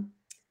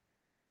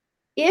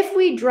if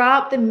we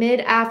drop the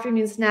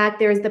mid-afternoon snack,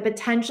 there's the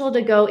potential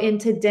to go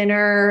into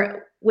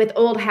dinner with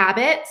old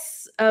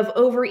habits of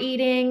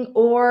overeating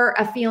or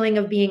a feeling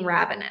of being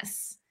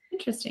ravenous.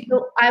 Interesting.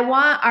 So I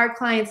want our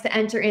clients to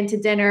enter into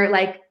dinner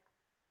like,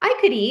 I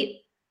could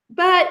eat,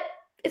 but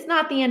it's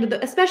not the end of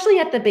especially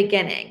at the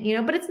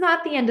beginning, but it's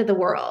not the end of the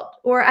world.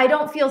 Or I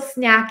don't feel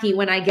snacky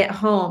when I get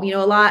home.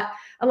 A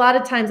lot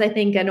of times I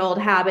think an old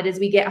habit is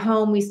we get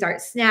home, we start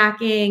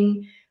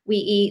snacking, we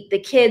eat the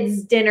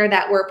kids' dinner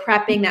that we're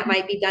prepping that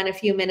might be done a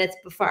few minutes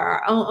before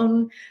our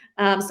own.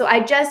 So I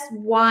just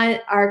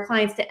want our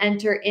clients to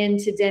enter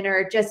into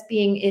dinner just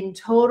being in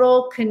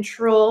total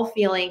control,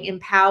 feeling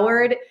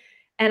empowered.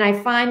 And I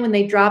find when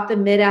they drop the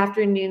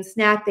mid-afternoon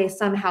snack, they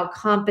somehow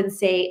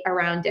compensate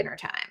around dinner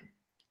time.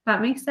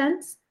 That makes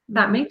sense.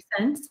 That makes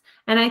sense.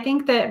 And I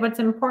think that what's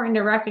important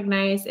to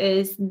recognize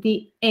is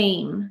the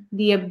aim,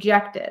 the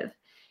objective.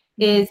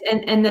 is,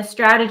 and the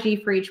strategy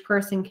for each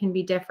person can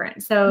be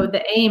different. So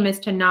the aim is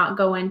to not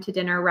go into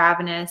dinner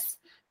ravenous,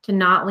 to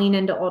not lean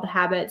into old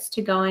habits,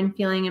 to go in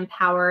feeling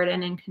empowered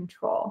and in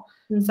control.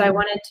 Mm-hmm. So I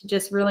wanted to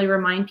just really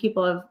remind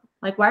people of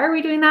like, why are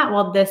we doing that?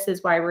 Well, this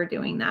is why we're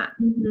doing that.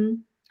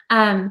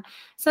 Mm-hmm.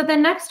 So the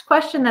next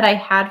question that I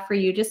had for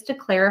you, just to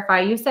clarify,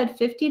 you said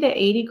 50 to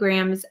 80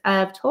 grams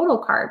of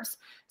total carbs.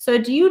 So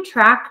do you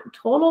track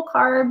total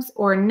carbs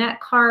or net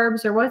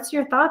carbs, or what's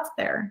your thoughts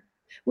there?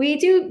 We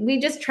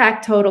just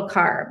track total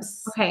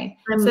carbs. Okay.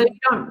 So you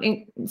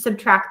don't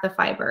subtract the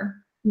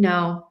fiber.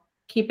 No.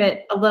 Keep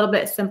it a little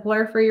bit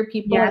simpler for your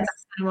people. Yes.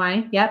 That's kind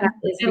of why. Yep.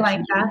 I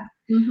like that.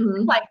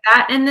 Mm-hmm. I like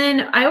that. And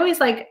then I always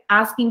like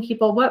asking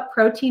people, what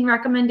protein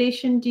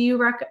recommendation do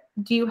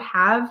you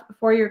have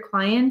for your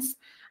clients?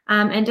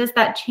 And does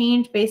that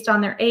change based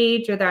on their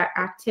age or their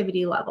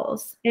activity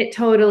levels? It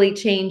totally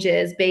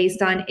changes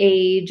based on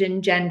age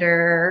and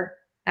gender,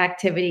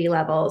 activity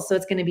levels. So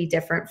it's going to be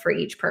different for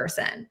each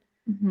person.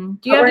 Mm-hmm.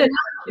 Do you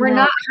we're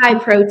not high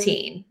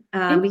protein.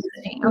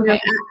 Okay.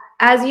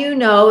 As you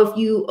know, if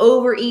you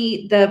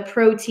overeat the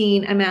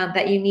protein amount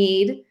that you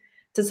need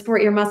to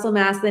support your muscle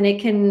mass, then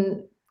it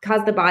can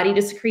cause the body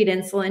to secrete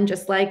insulin,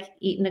 just like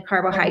eating a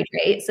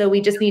carbohydrate. So we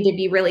just need to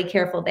be really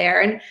careful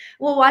there. And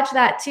we'll watch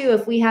that too.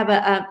 If we have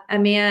a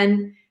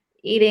man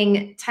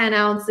eating 10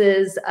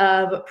 ounces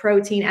of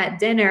protein at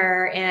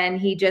dinner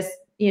and he just,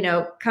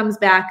 comes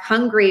back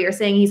hungry or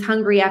saying he's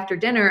hungry after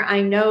dinner,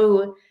 I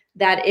know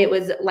that it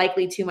was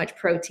likely too much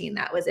protein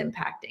that was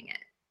impacting it.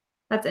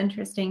 That's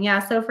interesting. Yeah.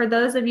 So for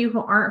those of you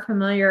who aren't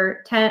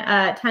familiar,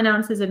 10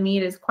 ounces of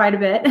meat is quite a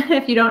bit.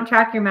 If you don't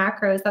track your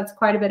macros, that's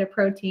quite a bit of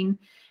protein.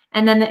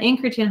 And then the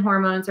incretin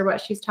hormones are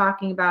what she's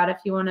talking about. If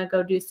you want to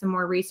go do some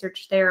more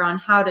research there on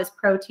how does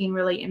protein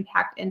really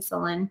impact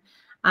insulin.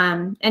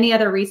 Any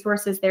other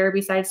resources there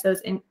besides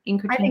those incretin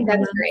I think hormones?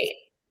 that's great.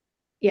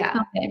 Yeah.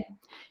 Okay.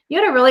 You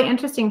had a really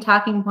interesting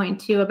talking point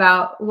too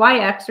about why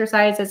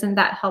exercise isn't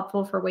that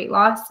helpful for weight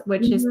loss,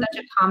 which is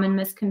such a common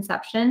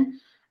misconception.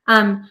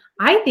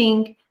 I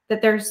think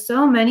that there's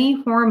so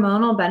many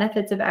hormonal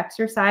benefits of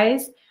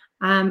exercise.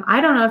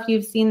 I don't know if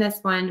you've seen this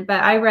one,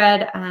 but I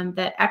read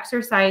that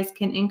exercise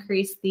can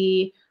increase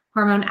the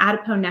hormone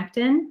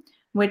adiponectin,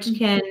 which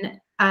can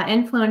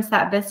influence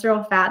that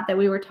visceral fat that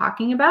we were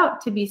talking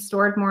about to be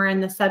stored more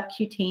in the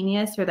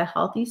subcutaneous or the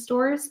healthy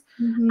stores.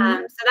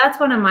 So that's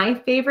one of my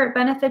favorite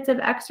benefits of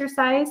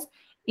exercise,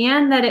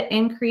 and that it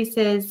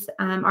increases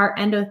our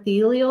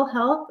endothelial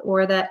health,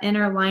 or the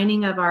inner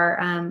lining of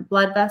our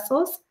blood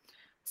vessels.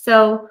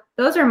 So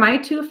those are my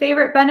two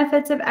favorite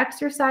benefits of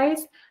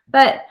exercise.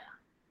 But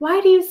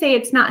why do you say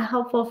it's not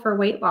helpful for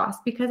weight loss?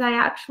 Because I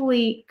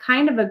actually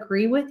kind of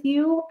agree with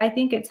you. I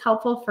think it's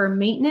helpful for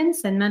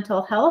maintenance and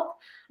mental health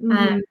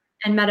and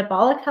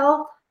metabolic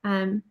health.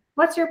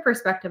 What's your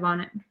perspective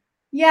on it?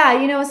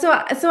 Yeah, so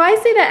I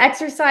say that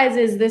exercise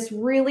is this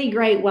really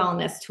great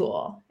wellness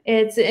tool.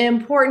 It's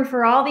important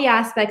for all the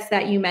aspects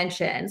that you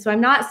mentioned. So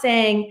I'm not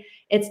saying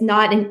it's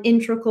not an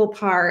integral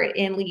part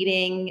in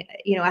leading,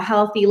 a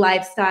healthy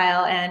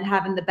lifestyle and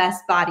having the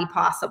best body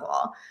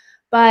possible.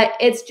 But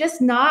it's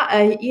just not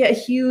a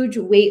huge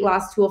weight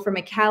loss tool from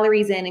a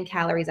calories in and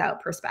calories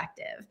out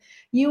perspective.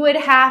 You would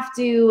have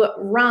to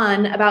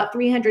run about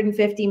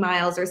 350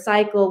 miles or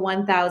cycle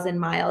 1,000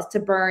 miles to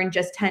burn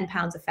just 10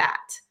 pounds of fat.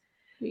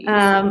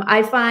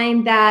 I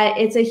find that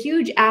it's a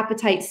huge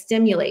appetite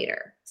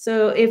stimulator.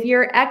 So if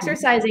you're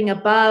exercising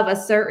above a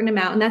certain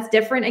amount, and that's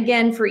different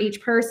again for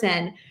each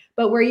person,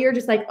 but where you're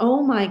just like,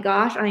 oh my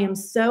gosh, I am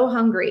so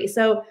hungry.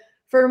 So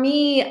for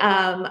me,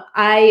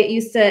 I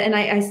used to, and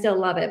I still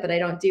love it, but I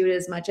don't do it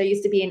as much. I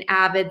used to be an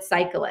avid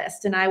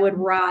cyclist and I would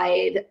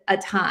ride a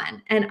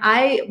ton. And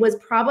I was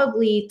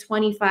probably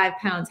 25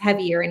 pounds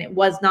heavier, and it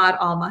was not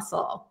all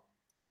muscle.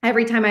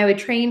 Every time I would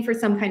train for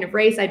some kind of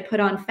race, I'd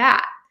put on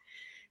fat.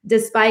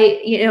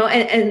 Despite,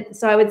 and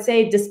so I would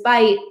say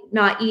despite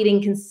not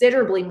eating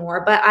considerably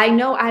more, but I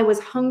know I was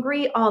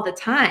hungry all the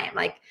time.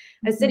 Like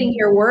I was sitting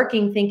here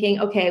working, thinking,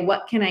 okay,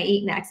 what can I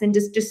eat next? And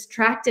just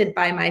distracted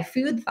by my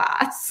food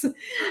thoughts,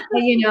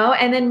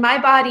 and then my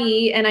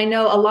body, and I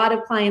know a lot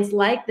of clients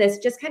like this,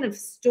 just kind of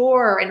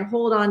store and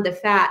hold on to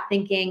fat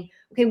thinking,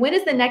 okay, when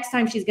is the next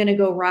time she's going to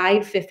go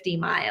ride 50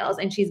 miles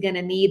and she's going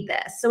to need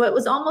this? So it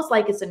was almost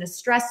like it's a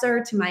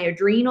stressor to my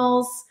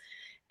adrenals.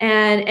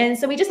 And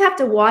so we just have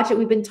to watch it.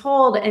 We've been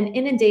told and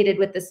inundated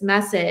with this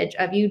message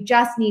of you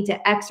just need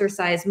to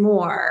exercise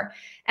more.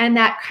 And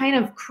that kind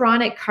of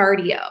chronic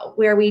cardio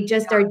where we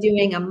just are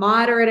doing a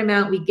moderate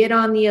amount. We get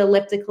on the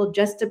elliptical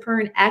just to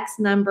burn X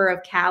number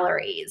of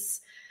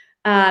calories.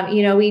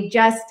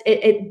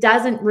 It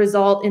doesn't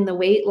result in the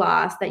weight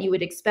loss that you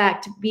would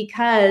expect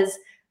because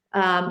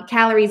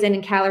calories in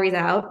and calories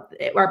out,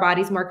 our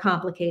body's more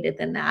complicated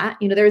than that.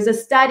 There's a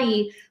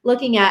study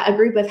looking at a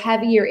group of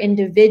heavier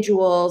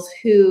individuals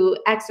who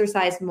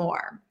exercised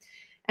more.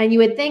 And you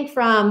would think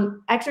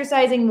from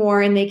exercising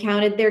more and they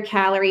counted their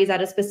calories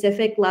at a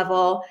specific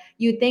level,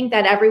 you'd think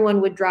that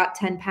everyone would drop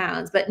 10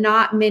 pounds, but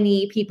not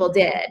many people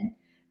did.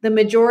 The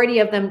majority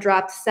of them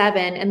dropped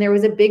 7, and there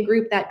was a big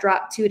group that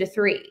dropped 2 to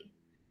 3.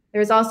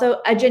 There's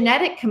also a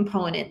genetic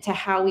component to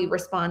how we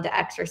respond to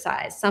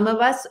exercise. Some of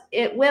us,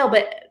 it will,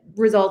 but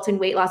result in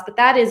weight loss, but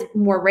that is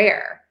more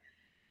rare.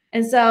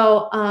 And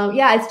so,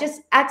 it's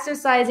just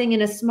exercising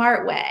in a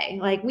smart way.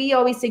 Like we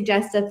always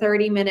suggest a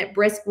 30-minute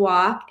brisk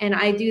walk. And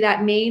I do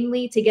that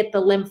mainly to get the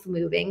lymph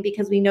moving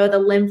because we know the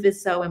lymph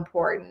is so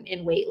important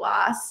in weight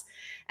loss.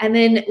 And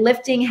then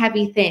lifting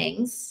heavy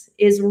things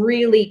is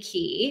really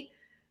key.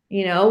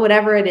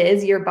 Whatever it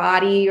is, your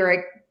body or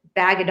a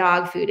bag of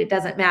dog food, it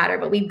doesn't matter,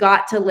 but we've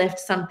got to lift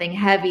something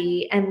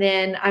heavy. And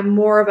then I'm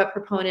more of a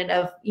proponent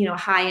of,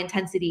 high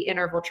intensity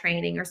interval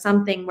training or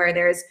something where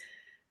there's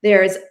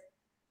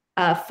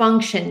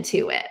function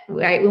to it,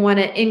 right? We want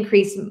to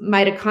increase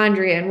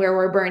mitochondria and where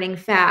we're burning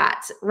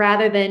fat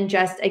rather than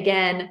just,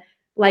 again,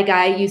 like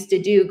I used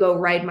to do, go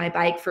ride my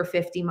bike for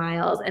 50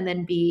 miles and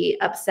then be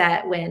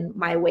upset when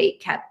my weight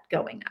kept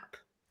going up.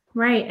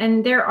 Right.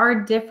 And there are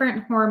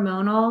different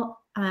hormonal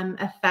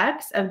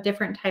effects of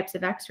different types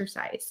of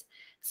exercise.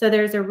 So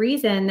there's a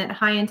reason that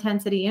high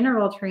intensity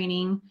interval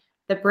training,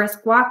 the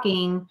brisk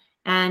walking,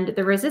 and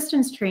the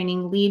resistance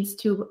training leads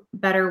to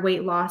better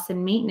weight loss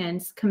and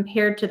maintenance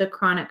compared to the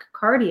chronic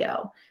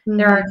cardio. Mm-hmm.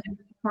 There are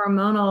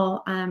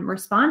hormonal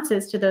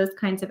responses to those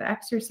kinds of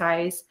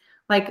exercise,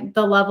 like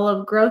the level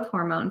of growth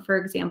hormone, for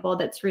example,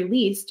 that's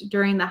released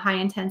during the high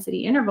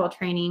intensity interval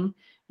training,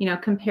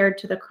 compared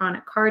to the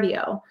chronic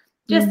cardio.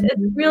 It's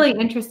really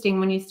interesting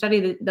when you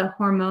study the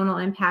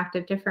hormonal impact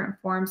of different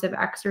forms of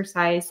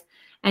exercise.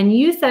 And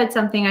you said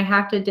something I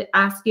have to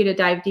ask you to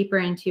dive deeper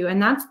into,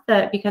 and that's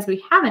because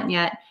we haven't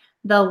yet,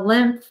 the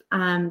lymph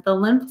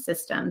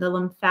system, the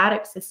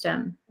lymphatic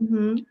system.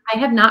 Mm-hmm. I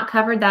have not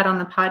covered that on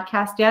the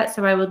podcast yet.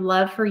 So I would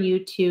love for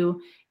you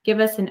to give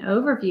us an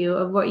overview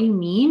of what you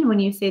mean when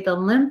you say the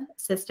lymph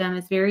system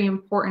is very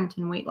important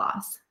in weight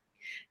loss.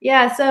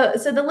 Yeah. So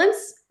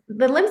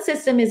the lymph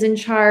system is in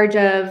charge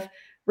of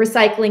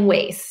recycling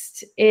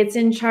waste. It's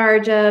in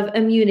charge of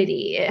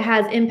immunity. It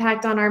has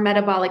impact on our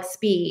metabolic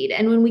speed.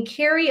 And when we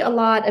carry a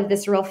lot of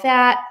visceral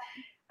fat,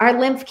 our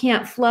lymph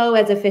can't flow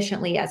as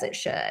efficiently as it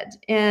should.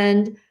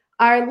 And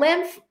our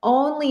lymph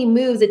only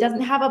moves, it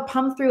doesn't have a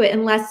pump through it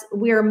unless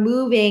we're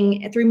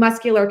moving through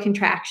muscular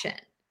contraction.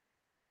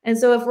 And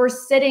so if we're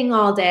sitting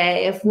all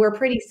day, if we're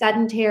pretty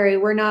sedentary,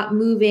 we're not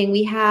moving,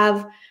 we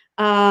have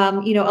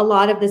a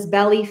lot of this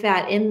belly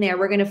fat in there,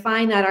 we're going to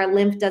find that our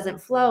lymph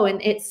doesn't flow. And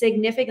it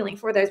significantly,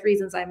 for those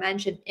reasons I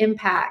mentioned,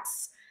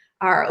 impacts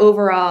our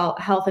overall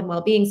health and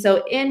well-being.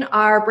 So in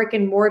our brick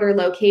and mortar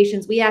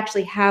locations, we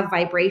actually have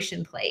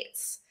vibration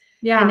plates.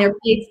 Yeah. And they're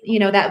plates,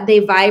 that they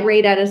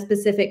vibrate at a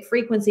specific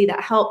frequency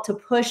that help to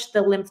push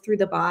the lymph through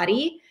the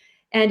body.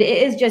 And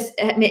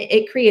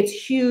it creates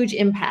huge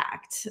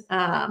impact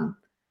on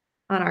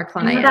our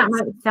clients. I know that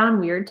might sound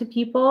weird to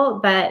people,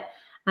 but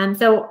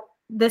so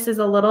this is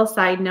a little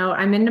side note.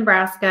 I'm in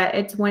Nebraska.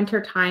 It's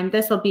winter time.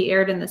 This will be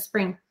aired in the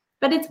spring,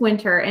 but it's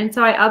winter. And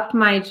so I upped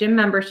my gym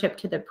membership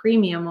to the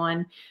premium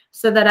one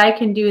so that I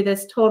can do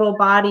this total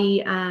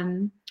body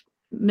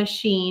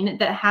machine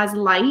that has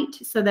light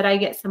so that I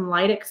get some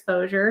light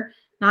exposure,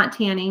 not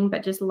tanning,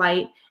 but just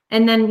light.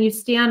 And then you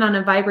stand on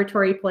a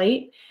vibratory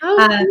plate.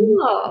 Oh,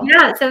 cool.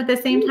 Yeah. So at the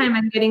same time,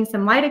 I'm getting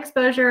some light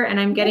exposure and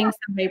I'm getting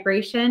some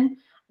vibration.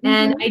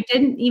 And I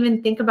didn't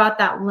even think about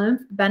that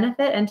lymph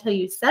benefit until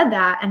you said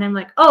that. And I'm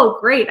like, oh,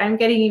 great. I'm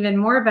getting even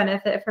more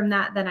benefit from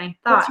that than I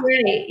thought. That's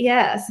right.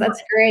 Yes,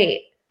 that's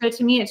great. So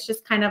to me, it's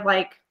just kind of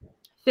like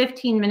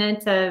 15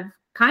 minutes of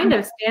kind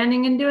of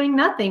standing and doing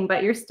nothing,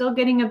 but you're still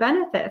getting a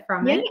benefit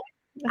from it.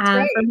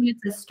 For me,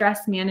 it's a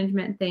stress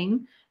management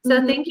thing.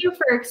 So thank you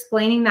for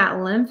explaining that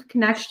lymph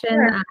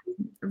connection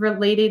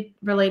related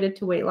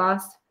to weight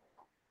loss.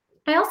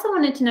 I also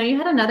wanted to know, you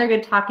had another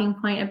good talking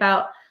point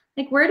about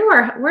like, where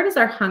does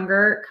our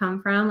hunger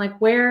come from? Like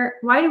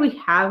why do we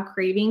have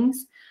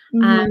cravings?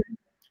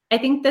 I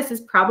think this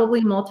is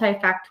probably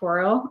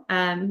multifactorial.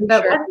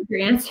 But what's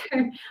your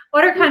answer?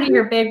 What are kind of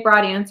your big,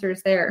 broad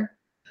answers there?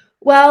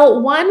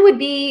 Well, one would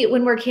be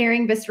when we're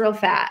carrying visceral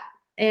fat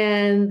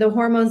and the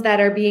hormones that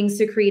are being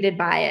secreted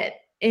by it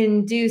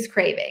induce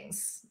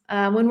cravings.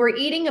 When we're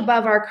eating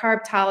above our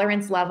carb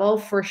tolerance level,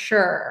 for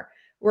sure,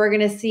 we're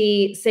going to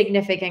see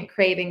significant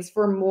cravings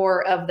for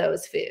more of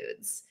those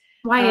foods.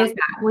 Why is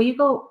that? Will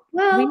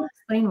you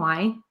explain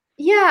why?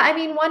 Yeah, I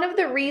mean, one of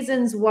the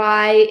reasons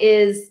why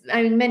is,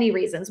 many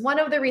reasons. One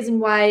of the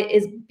reasons why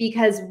is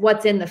because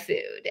what's in the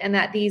food and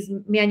that these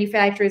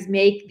manufacturers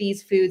make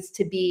these foods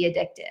to be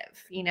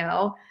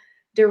addictive.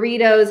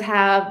 Doritos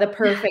have the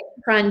perfect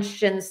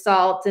crunch and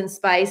salt and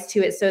spice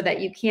to it so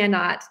that you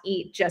cannot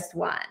eat just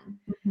one.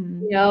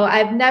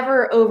 I've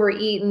never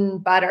overeaten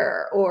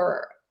butter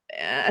or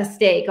a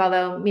steak,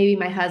 although maybe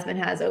my husband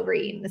has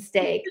overeaten the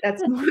steak.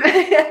 That's more, but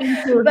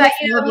if you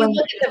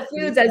look at the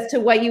foods as to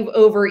what you've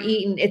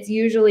overeaten, it's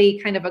usually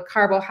kind of a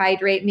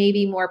carbohydrate,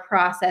 maybe more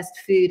processed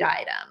food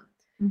item.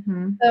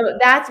 So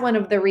that's one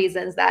of the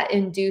reasons that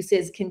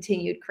induces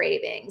continued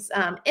cravings.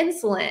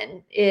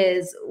 Insulin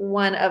is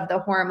one of the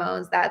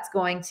hormones that's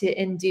going to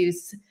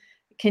induce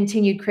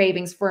continued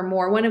cravings for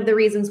more. One of the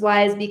reasons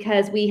why is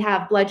because we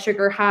have blood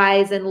sugar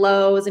highs and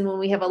lows. And when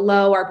we have a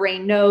low, our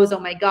brain knows, oh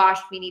my gosh,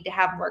 we need to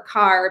have more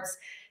carbs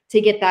to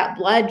get that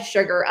blood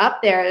sugar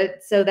up there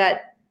so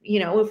that,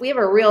 if we have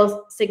a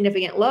real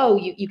significant low,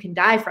 you can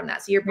die from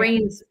that. So your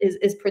brain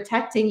is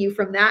protecting you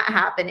from that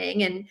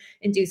happening and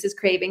induces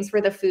cravings for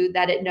the food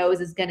that it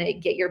knows is going to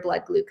get your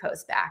blood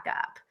glucose back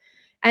up.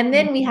 And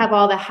then we have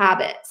all the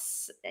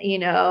habits,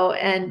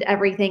 and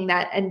everything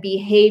and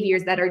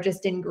behaviors that are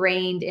just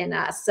ingrained in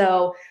us.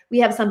 So we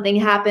have something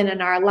happen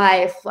in our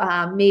life.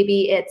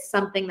 Maybe it's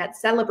something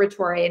that's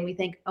celebratory and we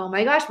think, oh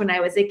my gosh, when I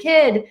was a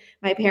kid,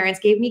 my parents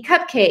gave me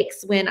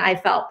cupcakes when I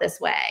felt this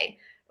way.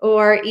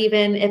 Or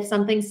even if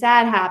something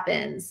sad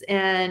happens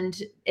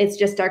and it's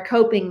just our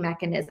coping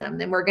mechanism,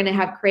 then we're going to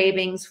have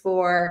cravings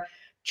for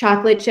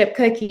chocolate chip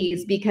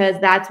cookies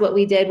because that's what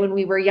we did when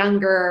we were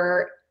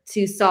younger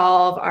to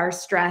solve our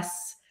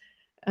stress.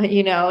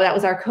 That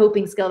was our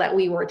coping skill that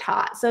we were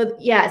taught. So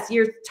yes,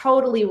 you're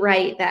totally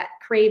right that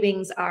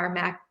cravings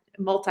are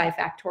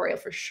multifactorial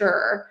for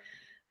sure.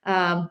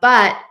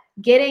 But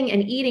getting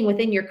and eating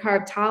within your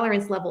carb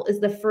tolerance level is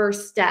the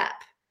first step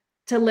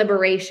to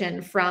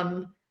liberation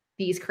from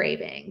these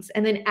cravings.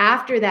 And then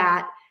after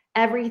that,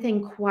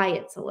 everything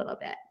quiets a little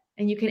bit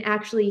and you can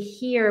actually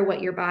hear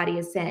what your body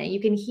is saying. You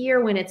can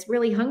hear when it's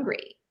really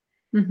hungry.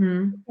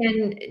 Mm-hmm.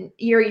 And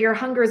your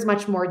hunger is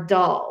much more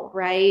dull,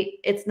 right?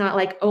 It's not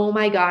like, oh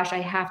my gosh, I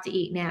have to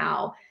eat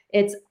now.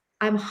 It's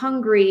I'm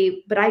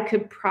hungry, but I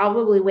could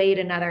probably wait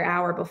another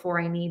hour before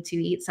I need to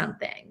eat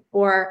something.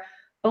 Or,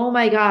 oh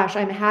my gosh,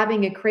 I'm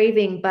having a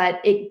craving, but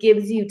it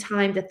gives you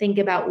time to think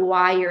about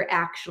why you're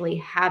actually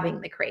having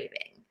the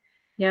craving.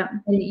 Yeah.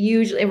 And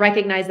usually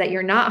recognize that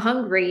you're not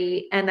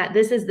hungry and that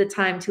this is the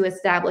time to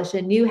establish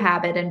a new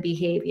habit and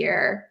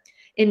behavior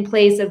in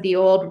place of the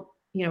old,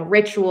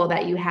 ritual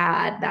that you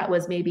had that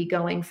was maybe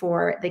going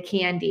for the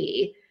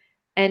candy.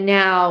 And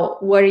now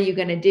what are you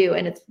going to do?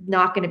 And it's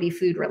not going to be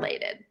food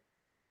related.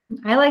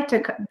 I like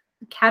to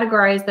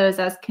categorize those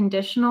as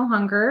conditional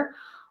hunger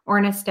or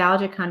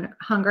nostalgic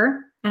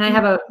hunger. And I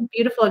have a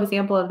beautiful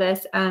example of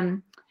this.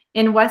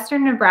 In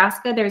Western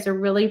Nebraska, there's a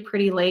really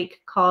pretty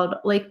lake called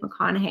Lake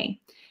McConaughey.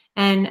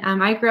 And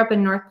I grew up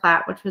in North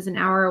Platte, which was an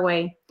hour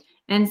away.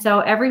 And so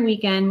every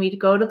weekend we'd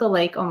go to the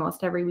lake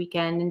almost every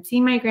weekend and see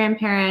my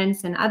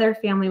grandparents and other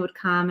family would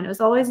come. And it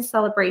was always a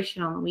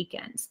celebration on the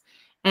weekends.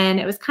 And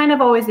it was kind of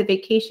always a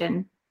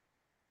vacation.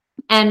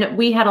 And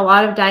we had a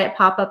lot of diet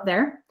pop up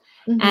there.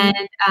 Mm-hmm.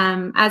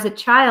 And as a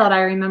child,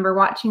 I remember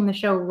watching the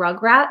show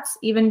Rugrats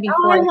even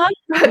before. I love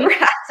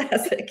Rugrats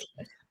as a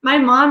kid. My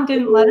mom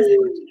didn't let us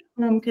watch it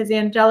at home because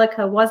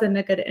Angelica wasn't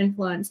a good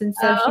influence. And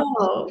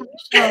so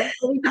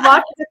we could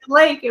watch it at the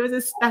lake. It was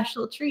a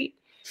special treat.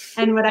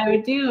 And what I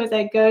would do is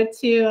I'd go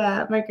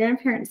to my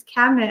grandparents'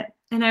 cabinet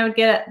and I would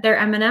get their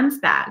M&M's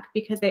bag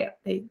because they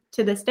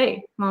to this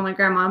day, well, my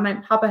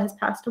papa has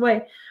passed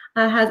away,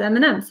 has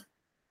M&M's.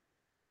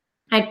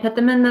 I'd put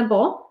them in the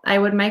bowl. I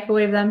would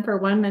microwave them for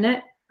 1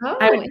 minute. Oh,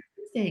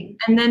 interesting.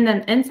 And then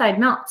the inside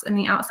melts and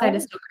the outside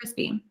is still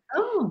crispy.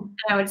 Oh.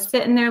 And I would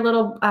sit in their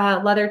little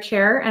leather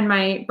chair and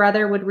my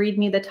brother would read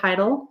me the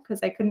title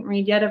because I couldn't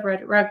read yet of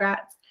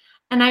Rugrats.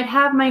 And I'd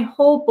have my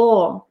whole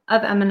bowl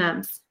of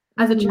M&M's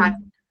as a child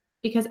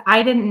because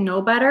I didn't know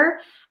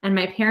better and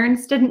my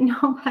parents didn't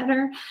know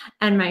better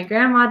and my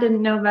grandma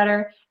didn't know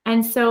better.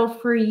 And so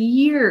for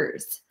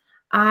years,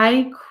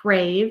 I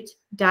craved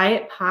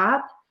diet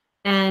pop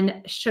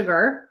and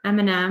sugar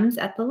M&Ms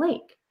at the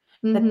lake.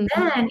 Mm-hmm.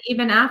 But then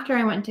even after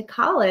I went to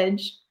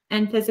college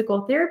and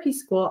physical therapy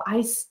school,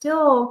 I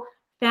still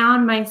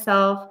found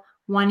myself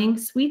wanting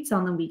sweets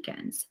on the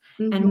weekends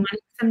and wanting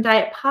some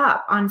diet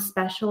pop on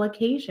special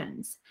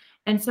occasions.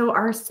 And so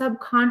our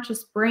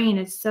subconscious brain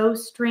is so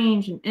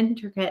strange and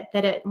intricate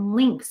that it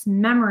links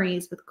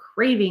memories with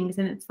cravings.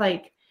 And it's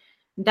like,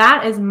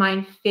 that is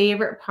my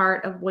favorite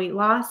part of weight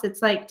loss.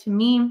 It's like, to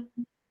me,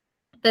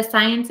 the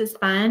science is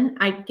fun.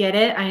 I get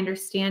it. I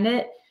understand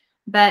it.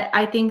 But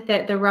I think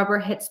that the rubber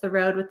hits the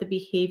road with the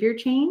behavior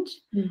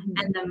change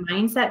and the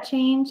mindset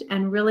change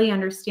and really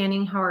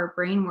understanding how our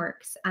brain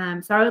works.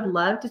 So I would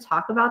love to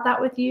talk about that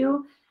with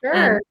you.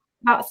 Sure.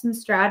 About some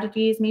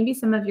strategies, maybe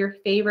some of your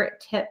favorite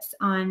tips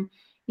on,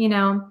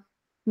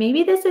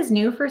 maybe this is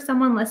new for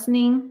someone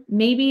listening.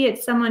 Maybe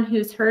it's someone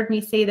who's heard me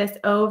say this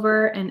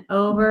over and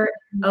over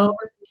and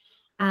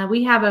over.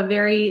 We have a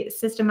very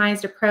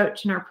systemized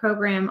approach in our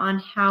program on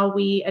how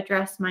we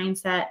address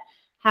mindset,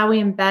 how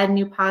we embed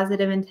new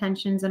positive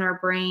intentions in our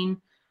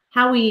brain,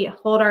 how we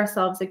hold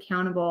ourselves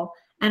accountable.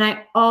 And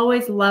I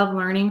always love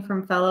learning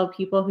from fellow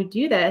people who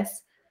do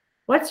this.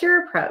 What's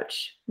your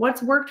approach?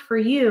 What's worked for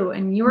you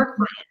and your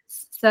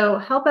clients? So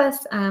help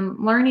us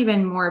learn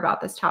even more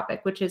about this topic,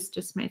 which is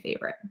just my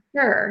favorite.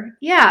 Sure.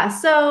 Yeah.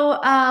 So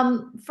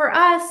for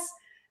us,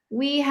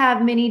 we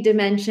have many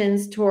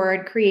dimensions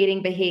toward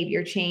creating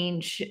behavior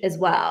change as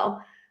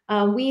well.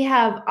 We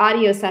have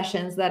audio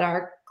sessions that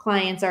our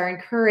clients are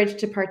encouraged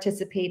to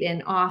participate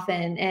in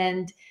often.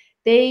 And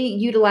they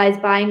utilize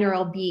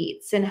binaural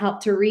beats and help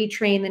to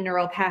retrain the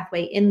neural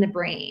pathway in the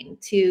brain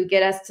to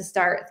get us to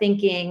start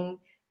thinking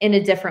in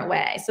a different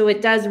way. So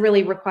it does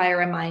really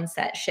require a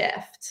mindset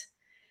shift.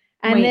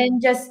 And then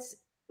just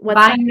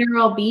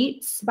binaural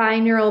beats?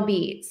 Binaural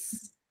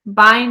beats.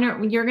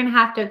 You're going to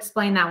have to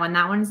explain that one.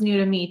 That one's new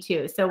to me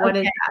too. So what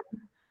is that?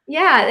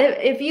 Yeah,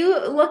 if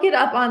you look it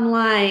up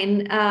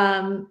online,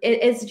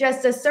 it's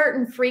just a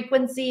certain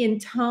frequency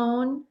and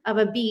tone of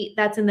a beat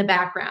that's in the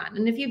background.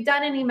 And if you've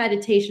done any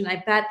meditation,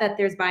 I bet that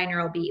there's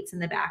binaural beats in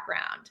the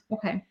background.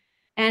 Okay.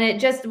 And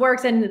it just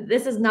works. And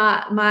this is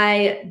not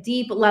my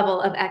deep level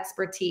of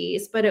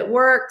expertise, but it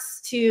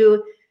works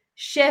to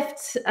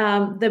shift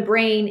the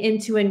brain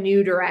into a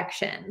new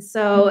direction.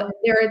 So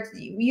there are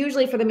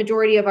usually, for the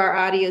majority of our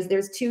audios,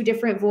 there's 2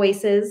 different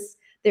voices.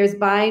 There's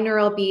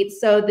binaural beats.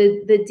 So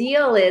the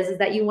deal is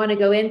that you want to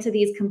go into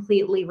these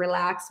completely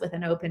relaxed with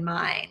an open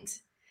mind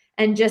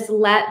and just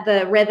let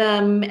the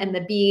rhythm and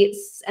the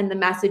beats and the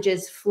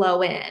messages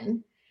flow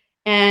in.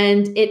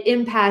 And it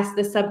impacts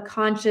the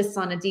subconscious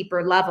on a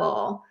deeper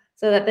level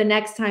so that the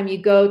next time you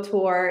go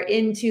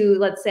into,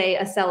 let's say,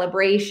 a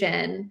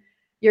celebration,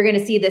 you're going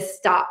to see this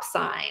stop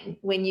sign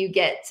when you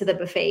get to the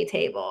buffet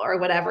table or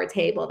whatever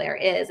table there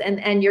is.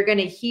 And you're going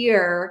to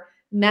hear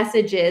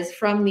messages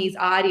from these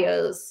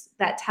audios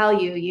that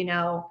tell you, you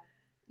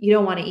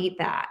don't want to eat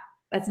that.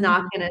 That's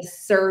not going to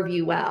serve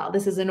you well.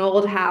 This is an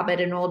old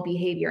habit, an old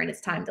behavior, and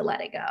it's time to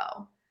let it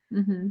go.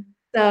 Mm-hmm.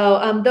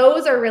 So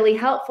those are really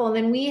helpful. And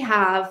then we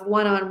have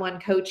one-on-one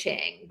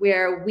coaching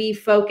where we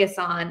focus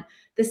on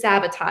the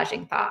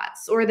sabotaging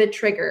thoughts or the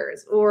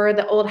triggers or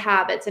the old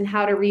habits and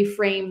how to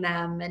reframe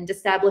them and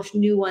establish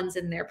new ones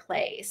in their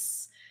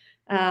place.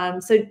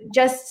 So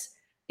just,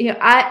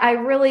 I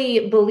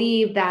really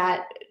believe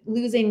that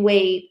losing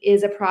weight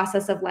is a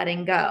process of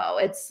letting go.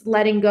 It's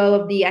letting go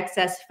of the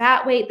excess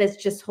fat weight that's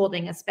just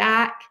holding us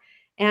back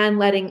and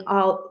letting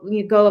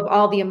go of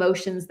all the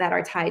emotions that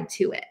are tied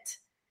to it.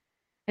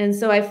 And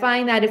so I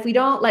find that if we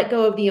don't let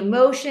go of the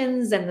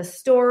emotions and the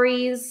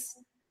stories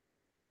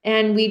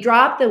and we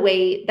drop the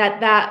weight,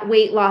 that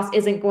weight loss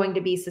isn't going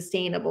to be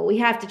sustainable. We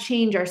have to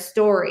change our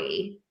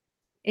story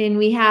and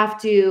we have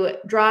to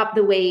drop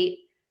the weight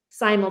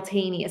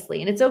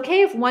simultaneously. And it's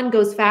okay if one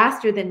goes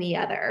faster than the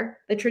other.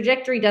 The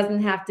trajectory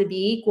doesn't have to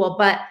be equal,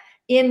 but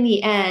in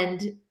the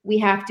end, we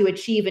have to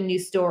achieve a new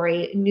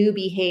story, new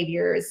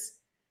behaviors,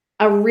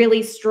 a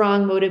really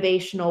strong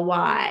motivational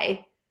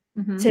why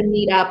to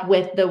meet up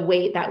with the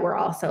weight that we're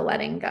also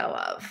letting go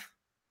of.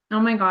 Oh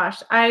my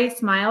gosh. I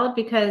smiled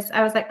because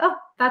I was like, oh,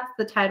 that's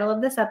the title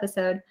of this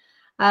episode.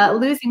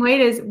 Losing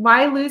weight is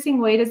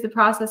the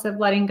process of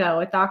letting go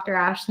with Dr.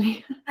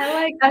 Ashley. I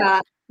like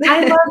that.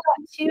 I love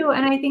that too.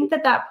 And I think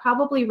that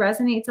probably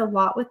resonates a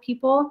lot with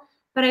people,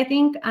 but I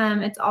think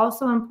it's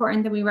also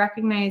important that we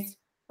recognize,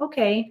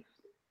 okay,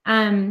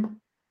 I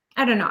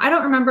don't know. I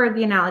don't remember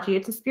the analogy.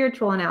 It's a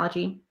spiritual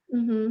analogy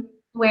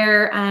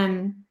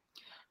where,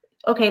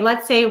 okay,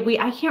 let's say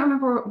I can't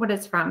remember what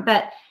it's from,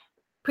 but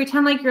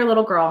pretend like you're a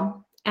little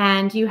girl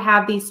and you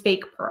have these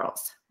fake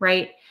pearls,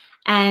 right?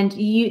 And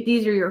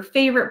these are your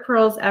favorite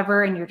pearls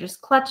ever, and you're just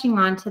clutching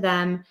onto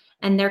them,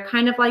 and they're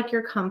kind of like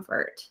your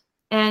comfort.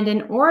 And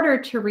in order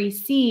to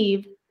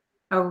receive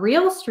a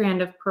real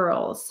strand of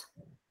pearls,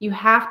 you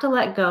have to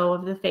let go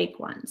of the fake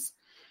ones.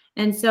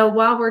 And so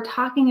while we're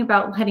talking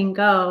about letting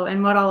go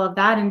and what all of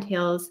that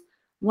entails,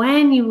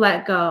 when you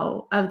let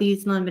go of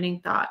these limiting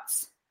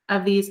thoughts,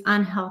 of these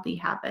unhealthy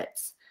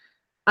habits,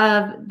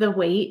 of the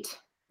weight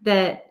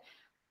that,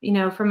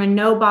 from a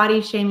no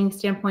body shaming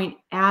standpoint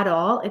at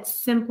all,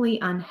 it's simply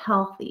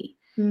unhealthy.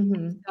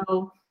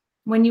 So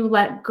when you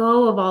let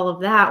go of all of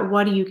that,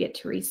 what do you get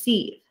to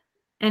receive?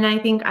 And I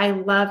think I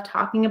love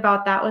talking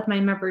about that with my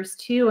members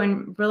too,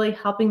 and really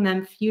helping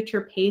them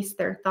future pace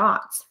their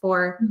thoughts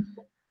for,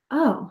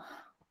 oh,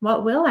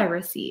 what will I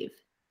receive?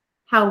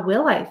 How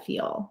will I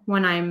feel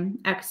when I'm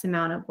X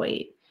amount of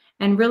weight?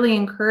 And really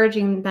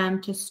encouraging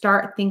them to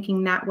start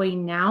thinking that way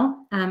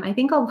now. I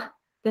think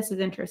this is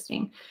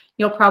interesting.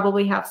 You'll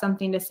probably have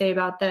something to say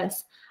about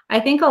this. I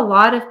think a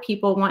lot of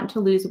people want to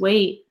lose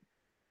weight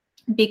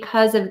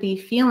because of the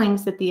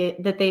feelings that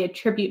they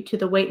attribute to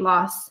the weight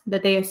loss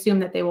that they assume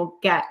that they will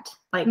get.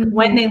 Like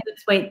when they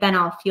lose weight, then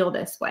I'll feel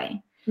this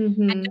way.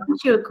 And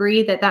don't you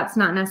agree that that's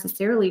not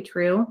necessarily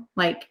true?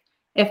 Like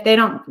if they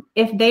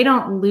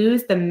don't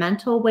lose the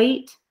mental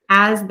weight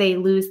as they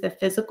lose the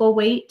physical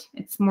weight,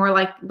 it's more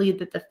likely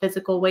that the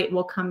physical weight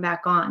will come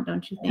back on,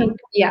 don't you think?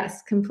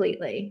 Yes,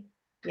 completely.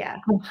 Yeah.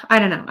 I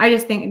don't know. I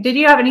just think, did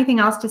you have anything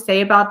else to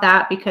say about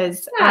that?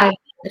 Because I like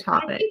the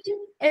topic.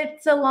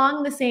 It's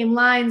along the same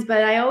lines,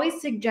 but I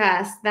always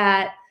suggest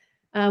that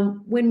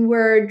when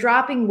we're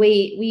dropping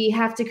weight, we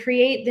have to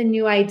create the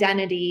new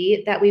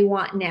identity that we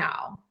want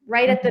now,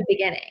 right at the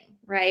beginning,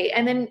 right?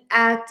 And then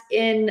act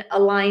in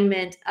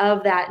alignment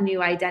of that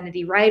new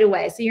identity right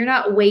away. So you're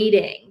not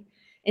waiting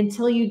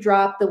until you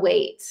drop the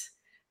weight.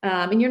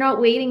 And you're not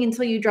waiting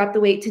until you drop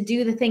the weight to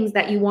do the things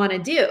that you want to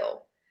do.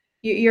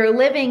 You're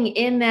living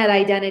in that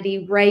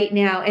identity right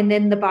now, and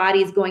then the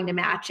body is going to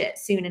match it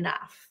soon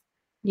enough.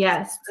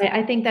 Yes.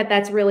 I think that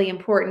that's really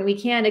important. We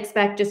can't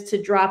expect just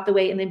to drop the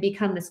weight and then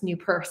become this new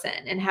person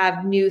and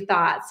have new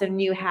thoughts and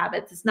new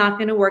habits. It's not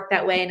going to work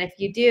that way. And if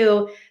you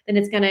do, then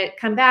it's going to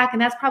come back.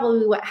 And that's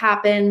probably what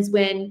happens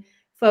when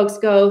folks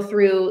go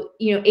through,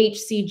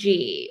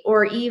 HCG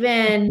or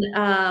even,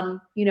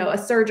 a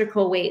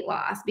surgical weight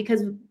loss,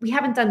 because we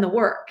haven't done the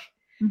work.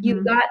 Mm-hmm.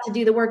 You've got to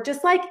do the work,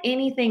 just like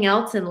anything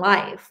else in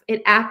life.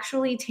 It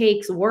actually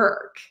takes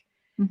work.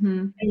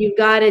 Mm-hmm. And you've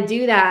got to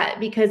do that,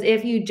 because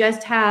if you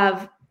just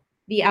have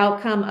the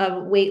outcome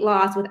of weight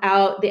loss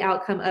without the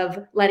outcome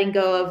of letting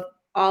go of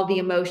all the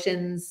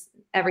emotions,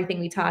 everything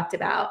we talked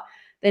about,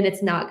 then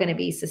it's not going to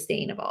be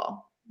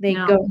sustainable. They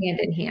go hand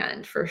in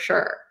hand for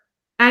sure.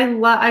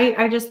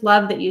 I just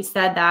love that you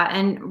said that.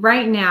 And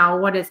right now,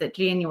 what is it,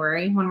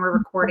 January, when we're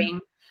recording,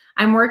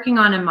 I'm working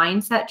on a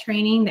mindset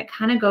training that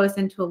kind of goes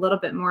into a little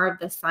bit more of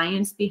the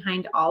science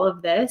behind all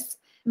of this.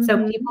 Mm-hmm.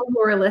 So people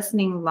who are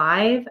listening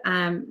live,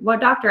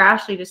 what Dr.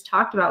 Ashley just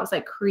talked about was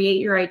like,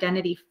 create your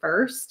identity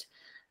first.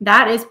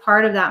 That is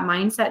part of that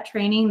mindset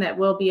training that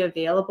will be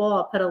available.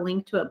 I'll put a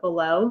link to it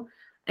below.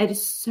 It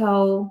is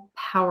so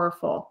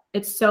powerful.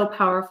 It's so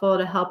powerful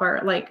to help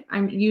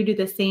you do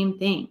the same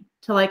thing,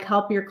 to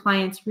help your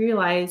clients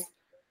realize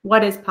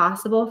what is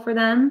possible for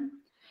them.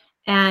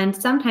 And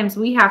sometimes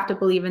we have to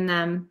believe in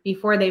them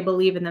before they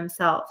believe in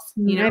themselves.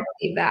 I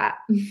believe that.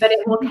 But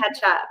it will catch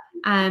up.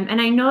 And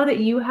I know that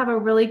you have a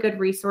really good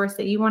resource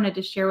that you wanted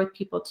to share with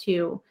people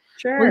too.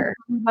 Sure.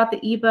 About the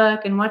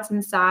ebook and what's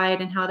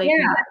inside and how they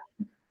can.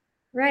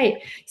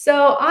 Right.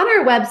 So on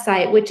our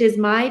website, which is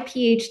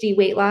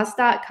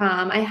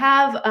myphdweightloss.com, I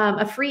have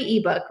a free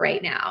ebook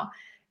right now.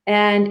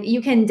 And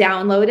you can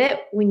download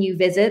it when you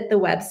visit the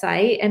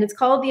website. And it's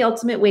called The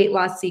Ultimate Weight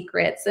Loss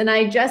Secrets. And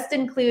I just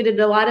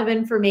included a lot of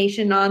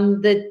information on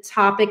the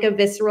topic of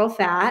visceral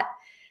fat.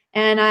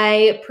 And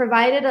I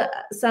provided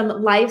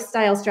some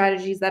lifestyle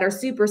strategies that are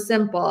super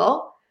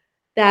simple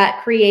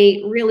that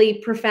create really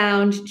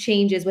profound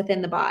changes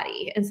within the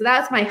body. And so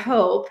that's my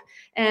hope.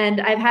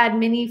 And I've had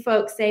many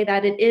folks say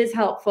that it is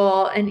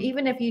helpful. And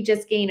even if you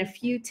just gain a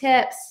few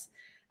tips,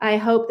 I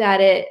hope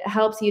that it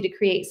helps you to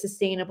create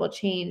sustainable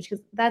change,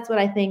 because that's what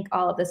I think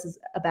all of this is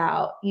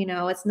about.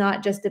 It's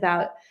not just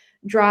about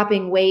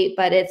dropping weight,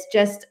 but it's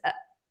just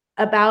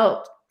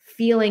about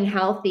feeling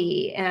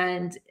healthy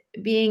and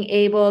being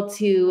able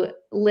to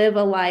live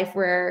a life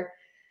where,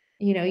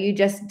 you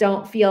just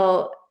don't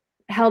feel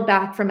held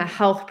back from a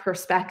health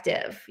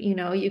perspective.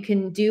 You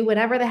can do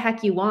whatever the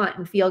heck you want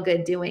and feel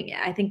good doing it.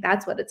 I think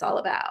that's what it's all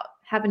about,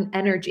 having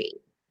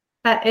energy.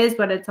 That is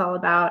what it's all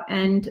about.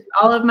 And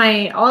all of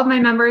my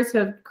members who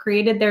have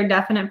created their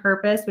definite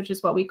purpose, which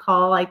is what we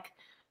call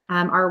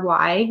our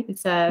why.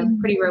 It's a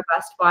pretty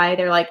robust why.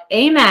 They're like,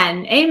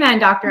 amen,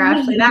 Dr.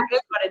 Ashley. That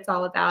is what it's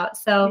all about.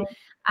 So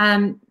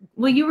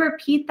will you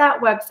repeat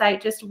that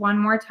website just one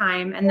more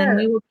time? And then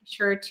we will be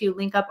sure to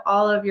link up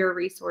all of your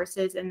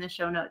resources in the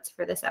show notes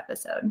for this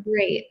episode.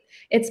 Great.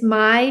 It's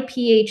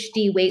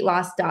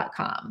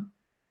myphdweightloss.com.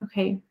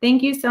 Okay.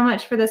 Thank you so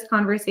much for this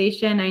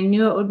conversation. I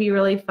knew it would be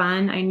really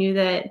fun. I knew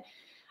that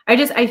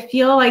I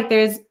feel like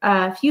there's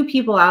a few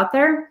people out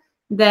there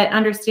that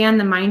understand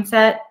the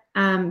mindset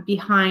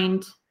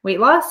behind weight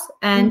loss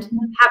and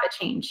habit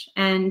change.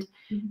 And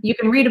you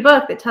can read a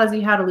book that tells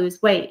you how to lose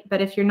weight,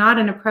 but if you're not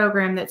in a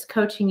program that's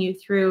coaching you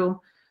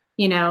through,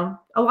 a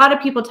lot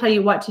of people tell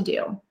you what to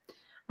do.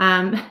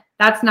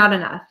 That's not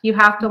enough. You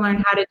have to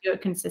learn how to do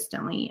it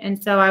consistently. And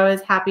so I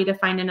was happy to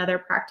find another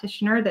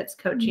practitioner that's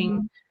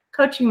coaching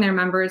their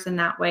members in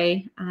that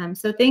way.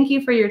 So thank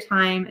you for your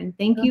time, and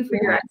thank you for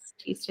your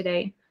expertise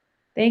today.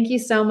 Thank you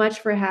so much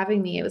for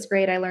having me. It was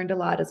great. I learned a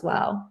lot as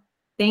well.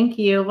 Thank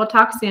you. We'll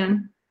talk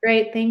soon.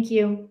 Great. Thank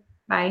you.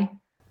 Bye.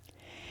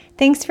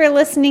 Thanks for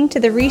listening to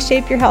the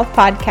Reshape Your Health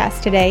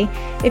podcast today.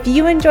 If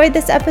you enjoyed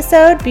this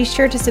episode, be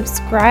sure to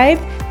subscribe,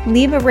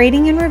 leave a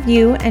rating and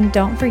review, and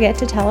don't forget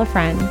to tell a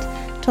friend.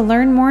 To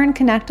learn more and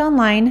connect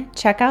online,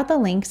 check out the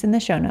links in the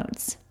show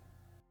notes.